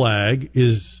victory flag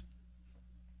is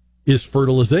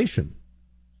fertilization.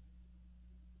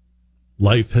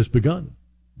 Life has begun.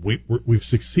 We've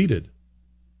succeeded.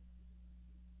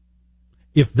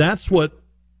 If that's what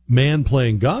man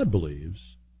playing God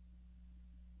believes,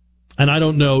 and I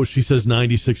don't know, she says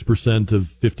 96% of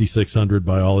 5,600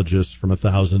 biologists from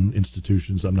 1,000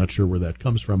 institutions. I'm not sure where that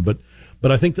comes from, but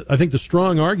I think the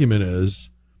strong argument is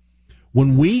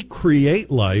when we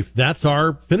create life, that's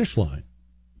our finish line.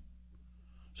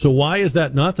 So why is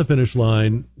that not the finish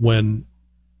line when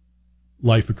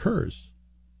life occurs?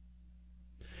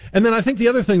 And then I think the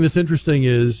other thing that's interesting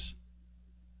is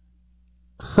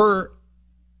her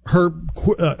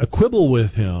quibble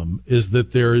with him is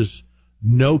that there's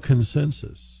no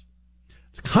consensus.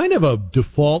 It's kind of a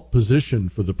default position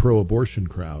for the pro-abortion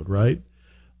crowd, right?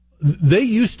 They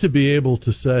used to be able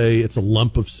to say it's a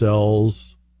lump of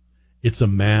cells, it's a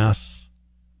mass,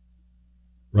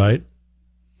 right?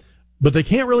 But they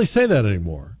can't really say that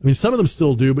anymore. I mean, some of them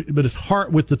still do, but it's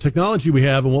hard with the technology we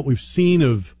have and what we've seen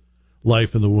of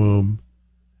life in the womb.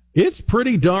 It's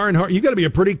pretty darn hard. You've got to be a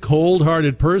pretty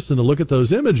cold-hearted person to look at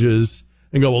those images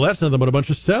and go, well, that's nothing but a bunch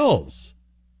of cells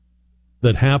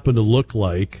that happen to look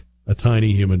like a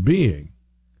tiny human being.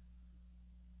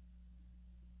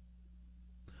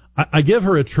 I give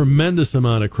her a tremendous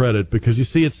amount of credit because, you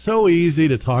see, it's so easy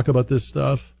to talk about this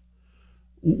stuff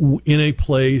in a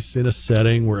place, in a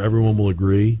setting where everyone will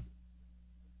agree.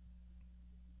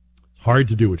 It's hard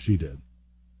to do what she did.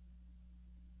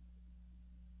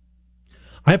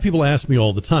 I have people ask me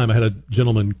all the time. I had a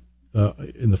gentleman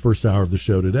in the first hour of the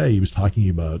show today. He was talking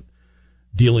about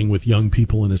dealing with young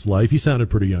people in his life. He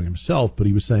sounded pretty young himself, but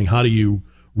he was saying, how do you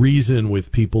reason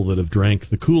with people that have drank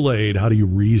the Kool-Aid? How do you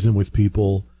reason with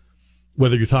people,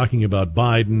 whether you're talking about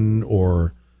Biden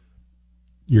or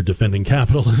you're defending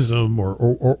capitalism or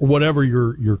whatever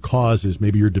your cause is?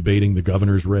 Maybe you're debating the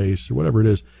governor's race or whatever it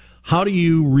is. How do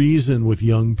you reason with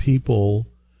young people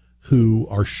who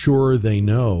are sure they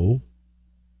know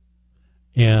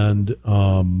and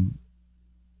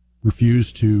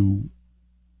refuse to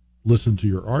listen to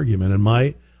your argument? And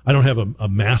I don't have a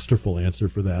masterful answer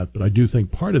for that, but I do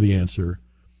think part of the answer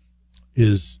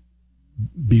is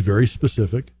be very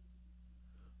specific,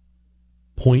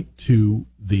 point to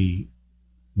the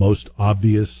most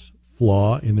obvious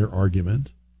flaw in their argument,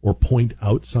 or point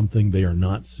out something they are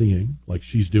not seeing, like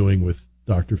she's doing with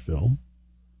Dr. Phil. I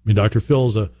mean, Dr.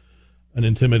 Phil's an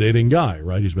intimidating guy,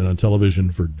 right? He's been on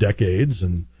television for decades,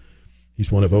 and he's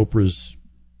one of Oprah's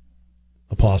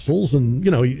apostles. And,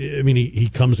 he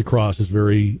comes across as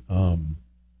very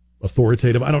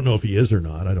authoritative. I don't know if he is or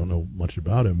not. I don't know much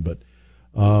about him, but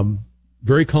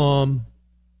very calm,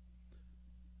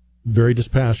 very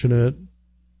dispassionate,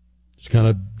 just kind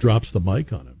of drops the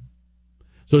mic on him.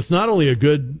 So it's not only a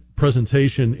good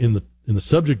presentation in the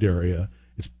subject area,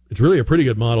 it's really a pretty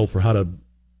good model for how to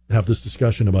have this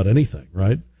discussion about anything,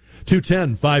 right?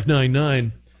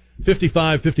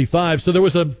 210-599-5555. So there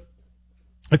was a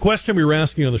question we were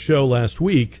asking on the show last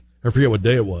week, I forget what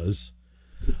day it was,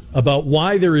 about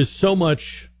why there is so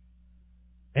much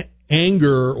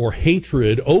anger or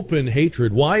hatred, open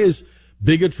hatred. Why is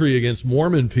bigotry against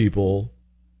Mormon people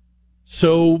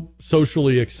so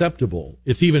socially acceptable?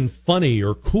 It's even funny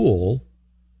or cool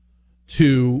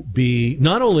to be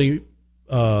not only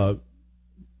to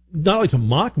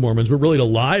mock Mormons, but really to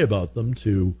lie about them,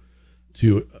 to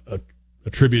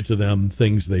attribute to them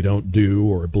things they don't do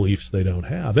or beliefs they don't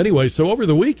have. Anyway, so over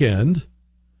the weekend,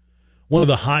 one of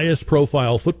the highest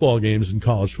profile football games in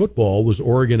college football was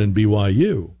Oregon and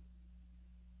BYU.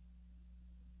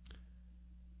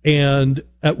 And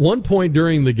at one point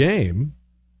during the game,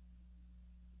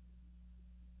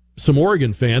 some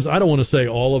Oregon fans, I don't want to say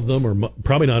all of them, or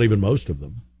probably not even most of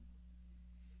them,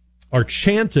 are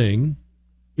chanting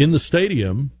in the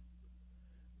stadium,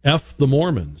 F the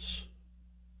Mormons.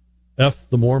 F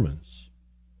the Mormons.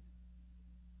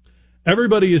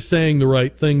 Everybody is saying the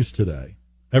right things today.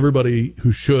 Everybody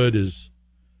who should is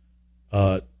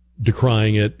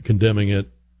decrying it, condemning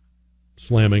it,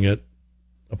 slamming it,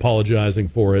 apologizing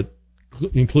for it,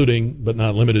 including, but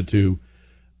not limited to,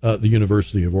 the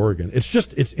University of Oregon.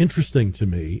 It's interesting to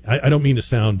me. I don't mean to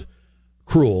sound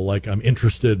cruel, like I'm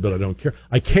interested, but I don't care.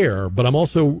 I care, but I'm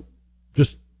also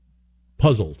just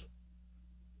puzzled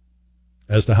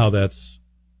as to how that's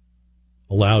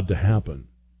allowed to happen.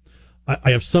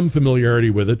 I have some familiarity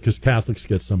with it because Catholics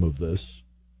get some of this.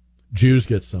 Jews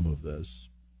get some of this.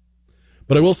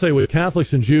 But I will say with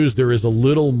Catholics and Jews, there is a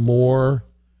little more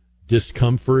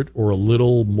discomfort or a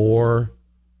little more,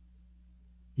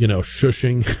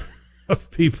 shushing of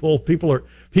people.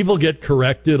 People get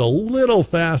corrected a little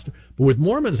faster. But with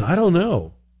Mormons, I don't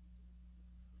know.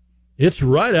 It's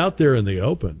right out there in the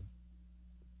open.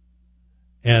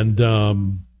 And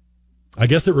I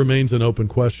guess it remains an open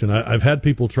question. I've had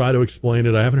people try to explain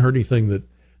it. I haven't heard anything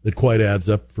that quite adds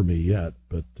up for me yet.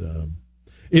 But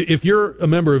if you're a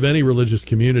member of any religious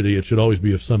community, it should always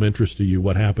be of some interest to you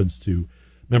what happens to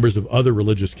members of other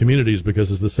religious communities, because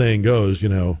as the saying goes,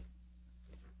 today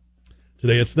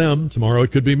it's them, tomorrow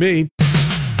it could be me.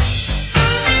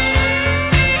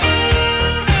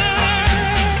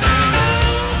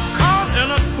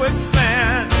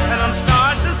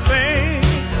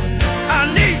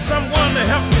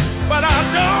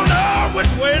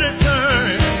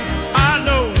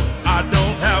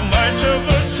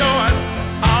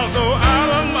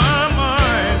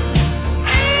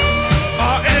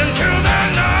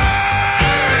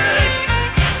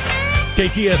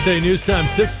 KTSA News Time,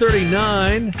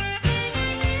 6:39.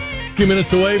 few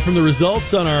minutes away from the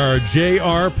results on our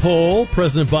JR poll.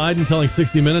 President Biden telling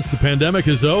 60 Minutes the pandemic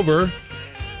is over,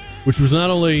 which was not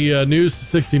only news to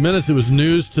 60 Minutes, it was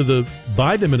news to the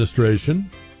Biden administration.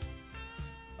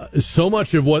 So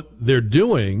much of what they're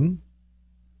doing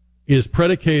is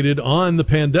predicated on the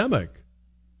pandemic.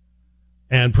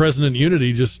 And President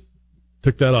Unity just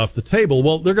took that off the table.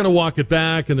 Well, they're going to walk it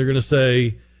back, and they're going to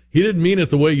say, he didn't mean it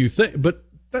the way you think. But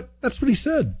that's what he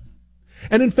said.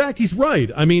 And in fact, he's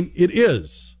right. I mean, it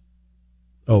is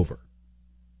over.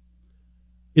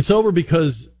 It's over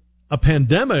because a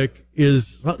pandemic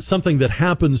is something that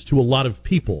happens to a lot of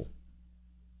people.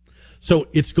 So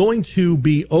it's going to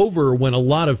be over when a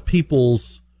lot of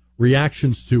people's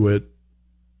reactions to it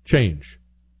change.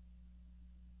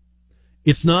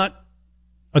 It's not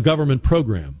a government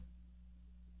program.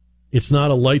 It's not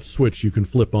a light switch you can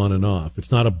flip on and off. It's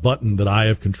not a button that I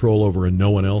have control over and no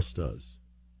one else does.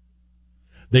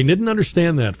 They didn't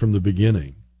understand that from the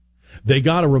beginning. They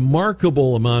got a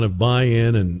remarkable amount of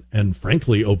buy-in and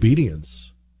frankly,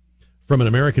 obedience from an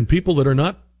American people that are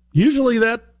not usually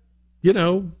that,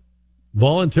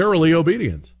 voluntarily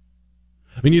obedient.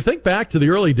 I mean, you think back to the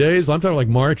early days, I'm talking like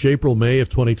March, April, May of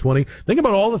 2020. Think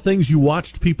about all the things you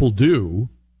watched people do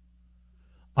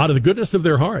out of the goodness of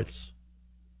their hearts.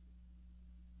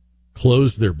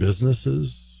 Closed their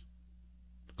businesses,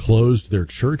 closed their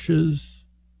churches.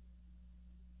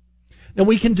 And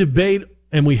we can debate,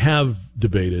 and we have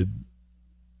debated,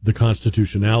 the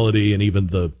constitutionality and even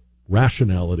the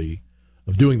rationality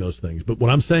of doing those things. But what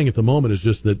I'm saying at the moment is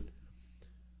just that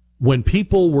when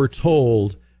people were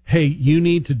told, hey, you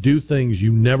need to do things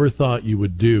you never thought you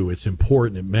would do, it's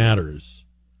important, it matters,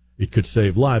 it could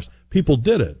save lives, people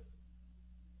did it.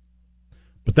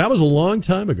 But that was a long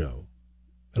time ago,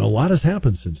 and a lot has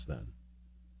happened since then.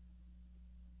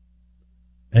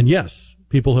 And yes,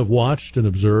 people have watched and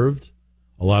observed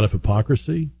a lot of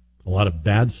hypocrisy, a lot of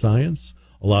bad science,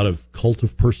 a lot of cult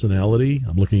of personality.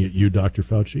 I'm looking at you, Dr.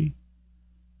 Fauci.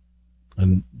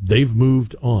 And they've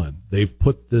moved on. They've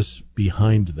put this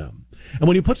behind them. And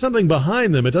when you put something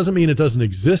behind them, it doesn't mean it doesn't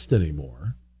exist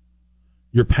anymore.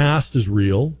 Your past is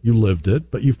real. You lived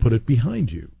it, but you've put it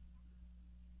behind you.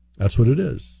 That's what it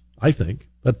is, I think.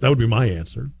 That would be my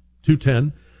answer.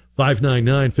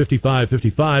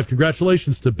 210-599-5555.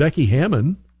 Congratulations to Becky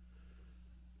Hammon.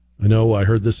 I know I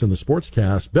heard this in the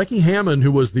sportscast. Becky Hammon,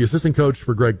 who was the assistant coach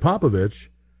for Greg Popovich,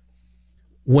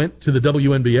 went to the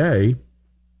WNBA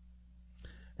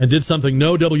and did something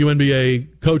no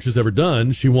WNBA coach has ever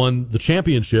done. She won the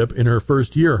championship in her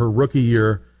first year, her rookie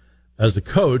year as a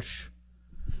coach,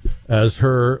 as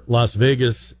her Las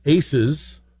Vegas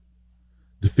Aces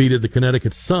defeated the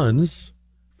Connecticut Suns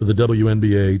for the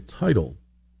WNBA title.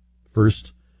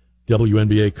 First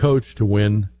WNBA coach to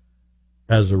win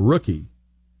as a rookie.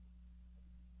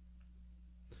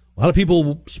 A lot of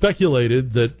people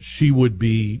speculated that she would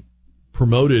be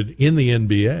promoted in the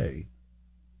NBA.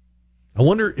 I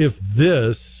wonder if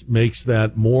this makes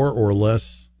that more or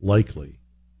less likely.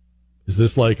 Is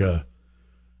this like a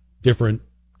different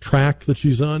track that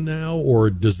she's on now, or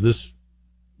does this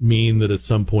mean that at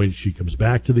some point she comes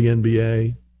back to the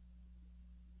NBA?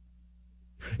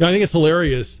 I think it's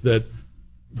hilarious that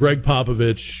Greg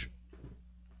Popovich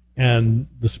and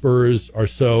the Spurs are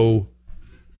so,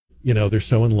 they're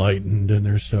so enlightened and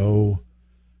they're so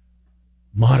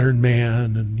modern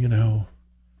man. And,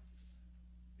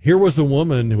 here was a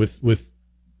woman with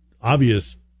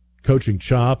obvious coaching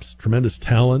chops, tremendous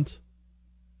talent,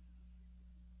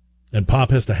 and Pop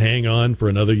has to hang on for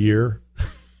another year.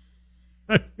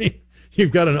 I mean,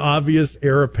 you've got an obvious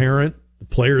heir apparent. The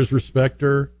players respect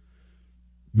her.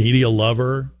 Media love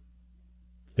her.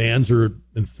 Fans are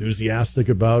enthusiastic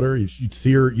about her. You'd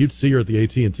see her at the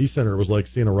AT&T Center. It was like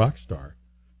seeing a rock star.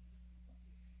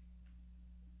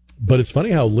 But it's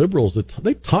funny how liberals,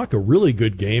 they talk a really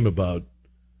good game about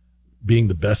being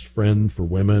the best friend for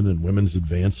women and women's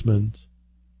advancement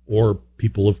or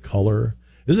people of color.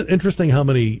 Isn't it interesting how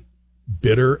many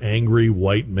bitter, angry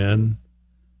white men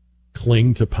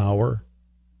cling to power,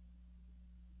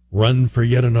 run for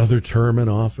yet another term in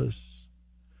office?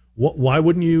 Why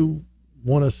wouldn't you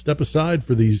want to step aside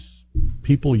for these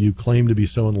people you claim to be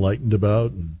so enlightened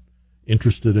about and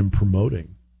interested in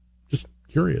promoting? Just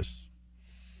curious.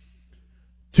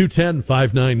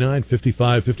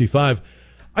 210-599-5555.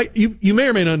 You may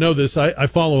or may not know this. I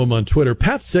follow him on Twitter.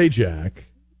 Pat Sajak,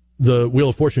 the Wheel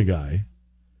of Fortune guy,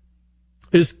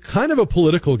 is kind of a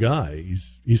political guy.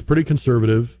 He's pretty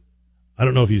conservative. I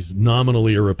don't know if he's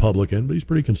nominally a Republican, but he's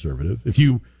pretty conservative. If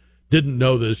you didn't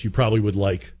know this, you probably would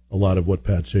like a lot of what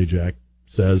Pat Sajak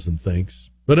says and thinks.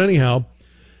 But anyhow,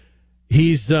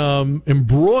 He's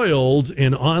embroiled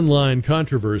in online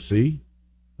controversy.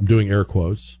 I'm doing air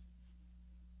quotes.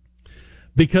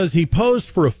 Because he posed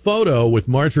for a photo with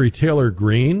Marjorie Taylor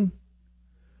Greene,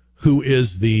 who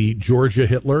is the Georgia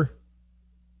Hitler.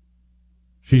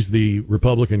 She's the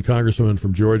Republican congresswoman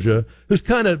from Georgia, who's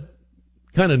kind of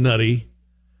nutty,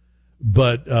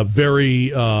 but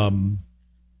very,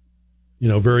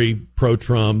 very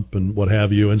pro-Trump and what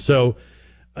have you. And so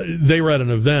they were at an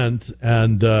event,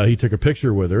 and he took a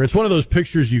picture with her. It's one of those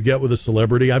pictures you get with a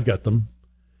celebrity. I've got them.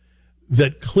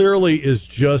 That clearly is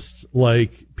just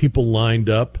like people lined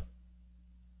up.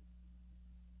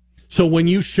 So when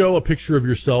you show a picture of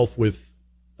yourself with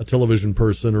a television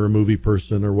person or a movie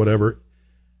person or whatever,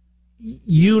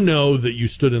 you know that you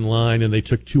stood in line and they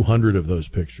took 200 of those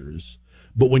pictures.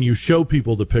 But when you show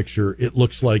people the picture, it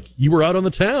looks like you were out on the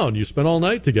town. You spent all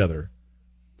night together.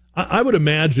 I would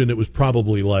imagine it was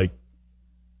probably like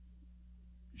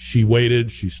she waited,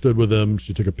 she stood with him,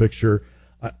 she took a picture.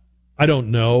 I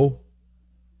don't know.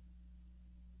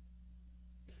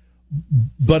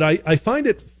 But I find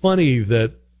it funny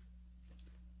that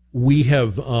we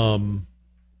have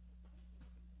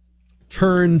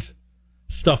turned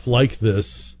stuff like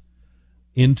this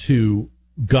into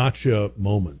gotcha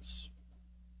moments.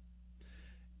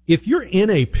 If you're in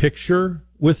a picture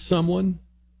with someone,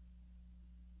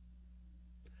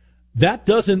 that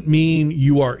doesn't mean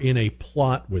you are in a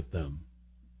plot with them,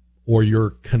 or you're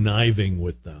conniving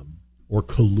with them, or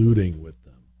colluding with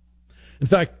them. In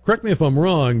fact, correct me if I'm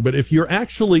wrong, but if you're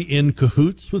actually in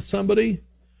cahoots with somebody,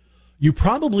 you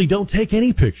probably don't take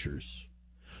any pictures.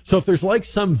 So if there's like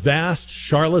some vast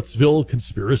Charlottesville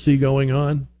conspiracy going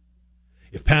on,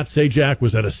 if Pat Sajak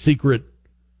was at a secret,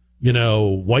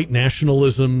 white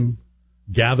nationalism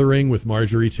gathering with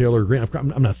Marjorie Taylor Greene,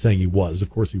 I'm not saying he was. Of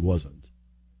course he wasn't.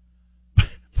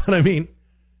 But I mean,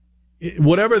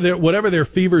 whatever their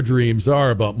fever dreams are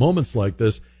about moments like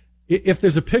this, if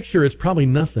there's a picture, it's probably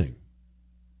nothing.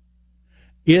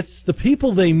 It's the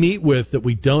people they meet with that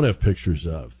we don't have pictures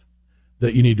of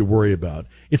that you need to worry about.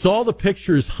 It's all the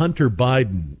pictures Hunter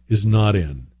Biden is not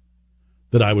in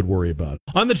that I would worry about.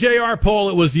 On the JR poll,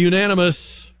 it was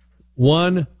unanimous,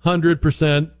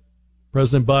 100%.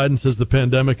 President Biden says the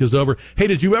pandemic is over. Hey,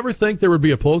 did you ever think there would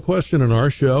be a poll question on our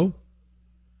show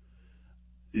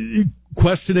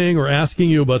questioning or asking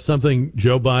you about something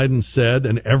Joe Biden said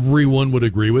and everyone would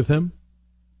agree with him?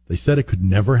 They said it could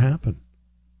never happen.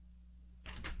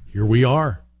 Here we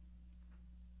are.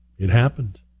 It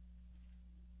happened.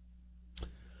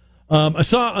 I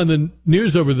saw on the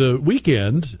news over the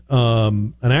weekend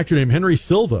an actor named Henry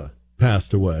Silva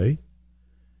passed away.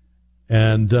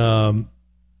 And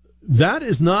that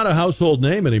is not a household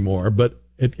name anymore, but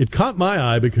it caught my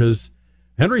eye because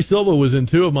Henry Silva was in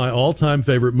two of my all-time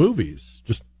favorite movies,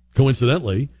 just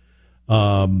coincidentally.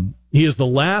 He is the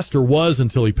last, or was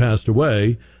until he passed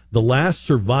away, the last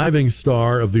surviving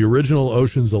star of the original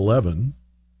Ocean's 11.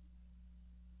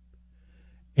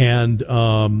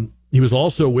 And he was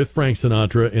also with Frank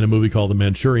Sinatra in a movie called The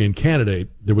Manchurian Candidate.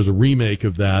 There was a remake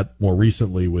of that more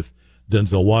recently with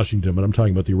Denzel Washington, but I'm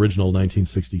talking about the original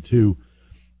 1962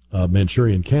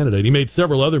 Manchurian Candidate. He made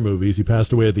several other movies. He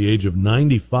passed away at the age of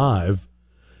 95.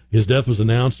 His death was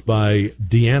announced by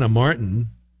Deanna Martin,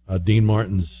 Dean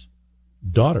Martin's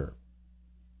daughter,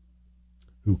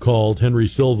 who called Henry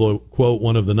Silva, quote,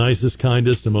 one of the nicest,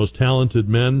 kindest, and most talented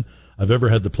men I've ever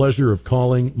had the pleasure of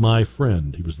calling my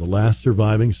friend. He was the last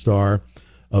surviving star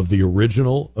of the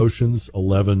original Ocean's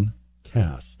 11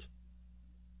 cast.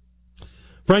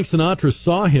 Frank Sinatra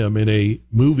saw him in a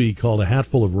movie called A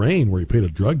Hatful of Rain, where he played a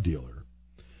drug dealer.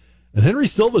 And Henry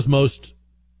Silva's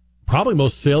probably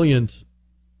most salient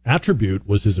attribute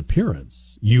was his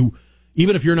appearance.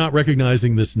 Even if you're not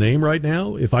recognizing this name right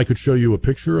now, if I could show you a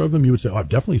picture of him, you would say, oh, I've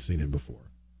definitely seen him before.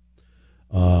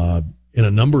 In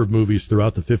a number of movies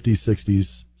throughout the 50s,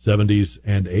 60s, 70s,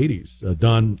 and 80s.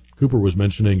 Don Cooper was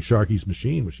mentioning Sharky's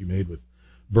Machine, which he made with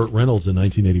Burt Reynolds in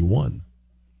 1981.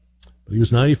 But he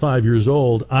was 95 years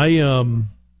old. Not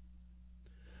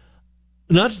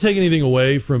to take anything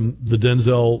away from the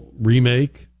Denzel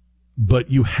remake, but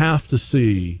you have to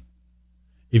see,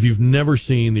 if you've never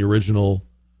seen the original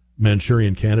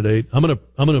Manchurian Candidate, I'm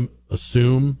gonna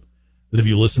assume that if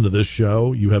you listen to this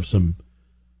show, you have some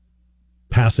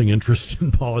passing interest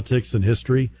in politics and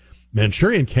history.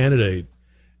 Manchurian Candidate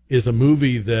is a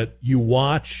movie that you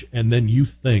watch and then you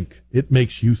think. It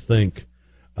makes you think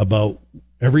about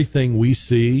everything we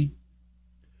see,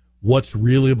 what's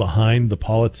really behind the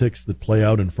politics that play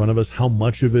out in front of us, how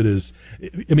much of it is.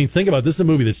 I mean, think about it. This is a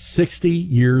movie that's 60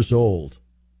 years old.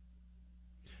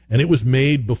 And it was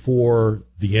made before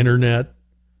the internet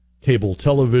cable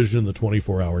television, the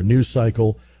 24-hour news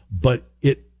cycle, but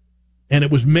it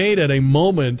was made at a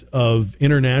moment of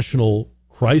international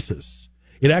crisis.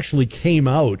 It actually came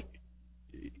out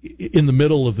in the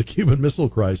middle of the Cuban Missile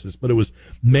Crisis, but it was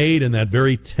made in that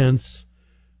very tense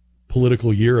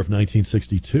political year of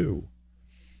 1962.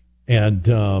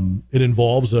 And it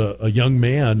involves a young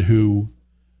man who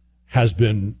has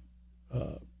been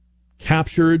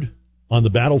captured on the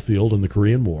battlefield in the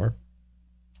Korean War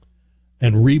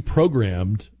and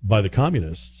reprogrammed by the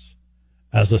communists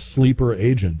as a sleeper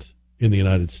agent in the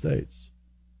United States.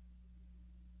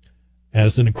 And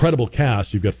it's an incredible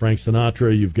cast. You've got Frank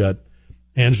Sinatra, you've got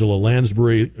Angela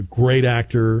Lansbury, a great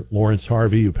actor, Lawrence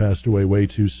Harvey, who passed away way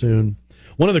too soon.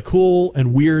 One of the cool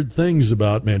and weird things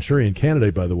about Manchurian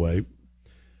Candidate, by the way,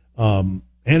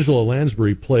 Angela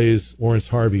Lansbury plays Lawrence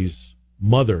Harvey's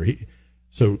mother.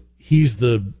 So he's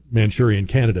the Manchurian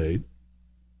Candidate.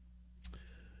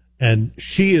 And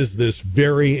she is this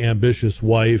very ambitious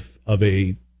wife of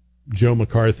a Joe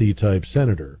McCarthy type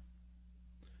senator.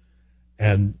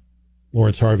 And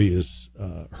Lawrence Harvey is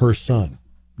her son,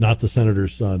 not the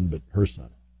senator's son, but her son.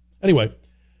 Anyway,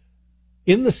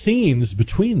 in the scenes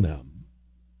between them,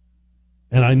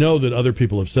 and I know that other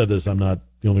people have said this, I'm not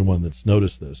the only one that's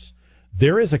noticed this,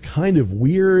 there is a kind of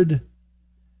weird,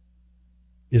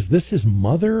 is this his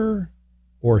mother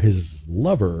or his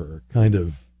lover kind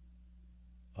of,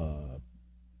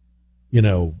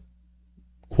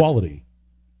 quality.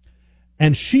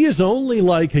 And she is only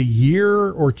like a year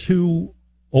or two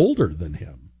older than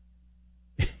him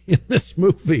in this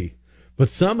movie, but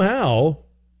somehow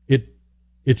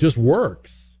it just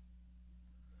works.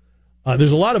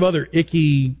 There's a lot of other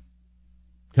icky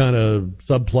kind of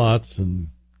subplots and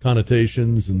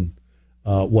connotations and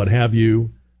what have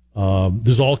you.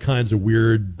 There's all kinds of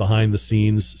weird behind the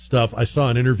scenes stuff. I saw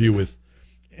an interview with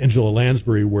Angela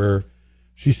Lansbury where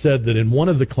she said that in one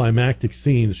of the climactic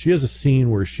scenes, she has a scene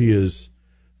where she is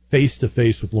face to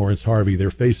face with Lawrence Harvey.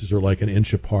 Their faces are like an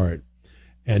inch apart,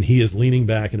 and he is leaning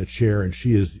back in a chair, and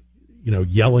she is,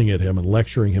 yelling at him and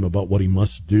lecturing him about what he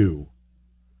must do.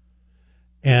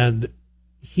 And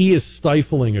he is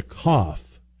stifling a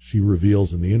cough, she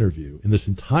reveals in the interview. In this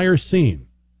entire scene,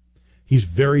 he's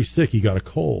very sick. He got a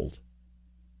cold.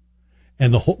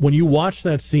 And when you watch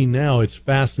that scene now, it's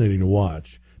fascinating to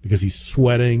watch because he's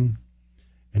sweating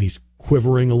and he's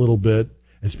quivering a little bit.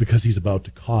 And it's because he's about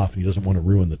to cough and he doesn't want to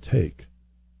ruin the take.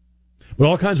 But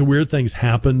all kinds of weird things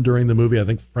happened during the movie. I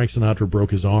think Frank Sinatra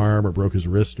broke his arm or broke his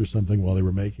wrist or something while they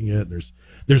were making it.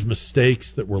 There's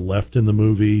mistakes that were left in the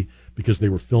movie because they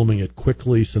were filming it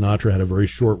quickly. Sinatra had a very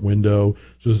short window.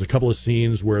 So there's a couple of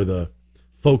scenes where the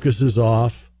focus is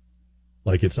off,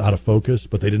 like it's out of focus,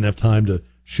 but they didn't have time to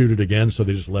shoot it again, so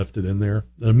they just left it in there.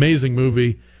 An amazing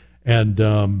movie.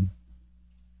 And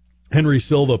Henry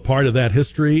Silva, part of that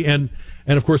history. And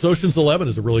of course, Ocean's 11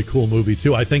 is a really cool movie,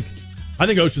 too. I think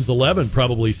Ocean's 11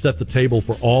 probably set the table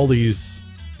for all these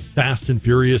Fast and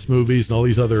Furious movies and all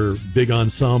these other big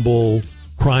ensemble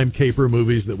crime caper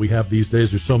movies that we have these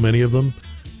days. There's so many of them.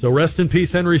 So rest in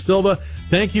peace, Henry Silva.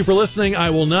 Thank you for listening.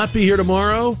 I will not be here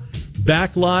tomorrow.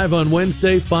 Back live on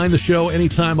Wednesday. Find the show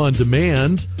anytime on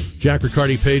demand. Jack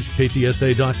Riccardi page,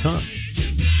 KTSA.com.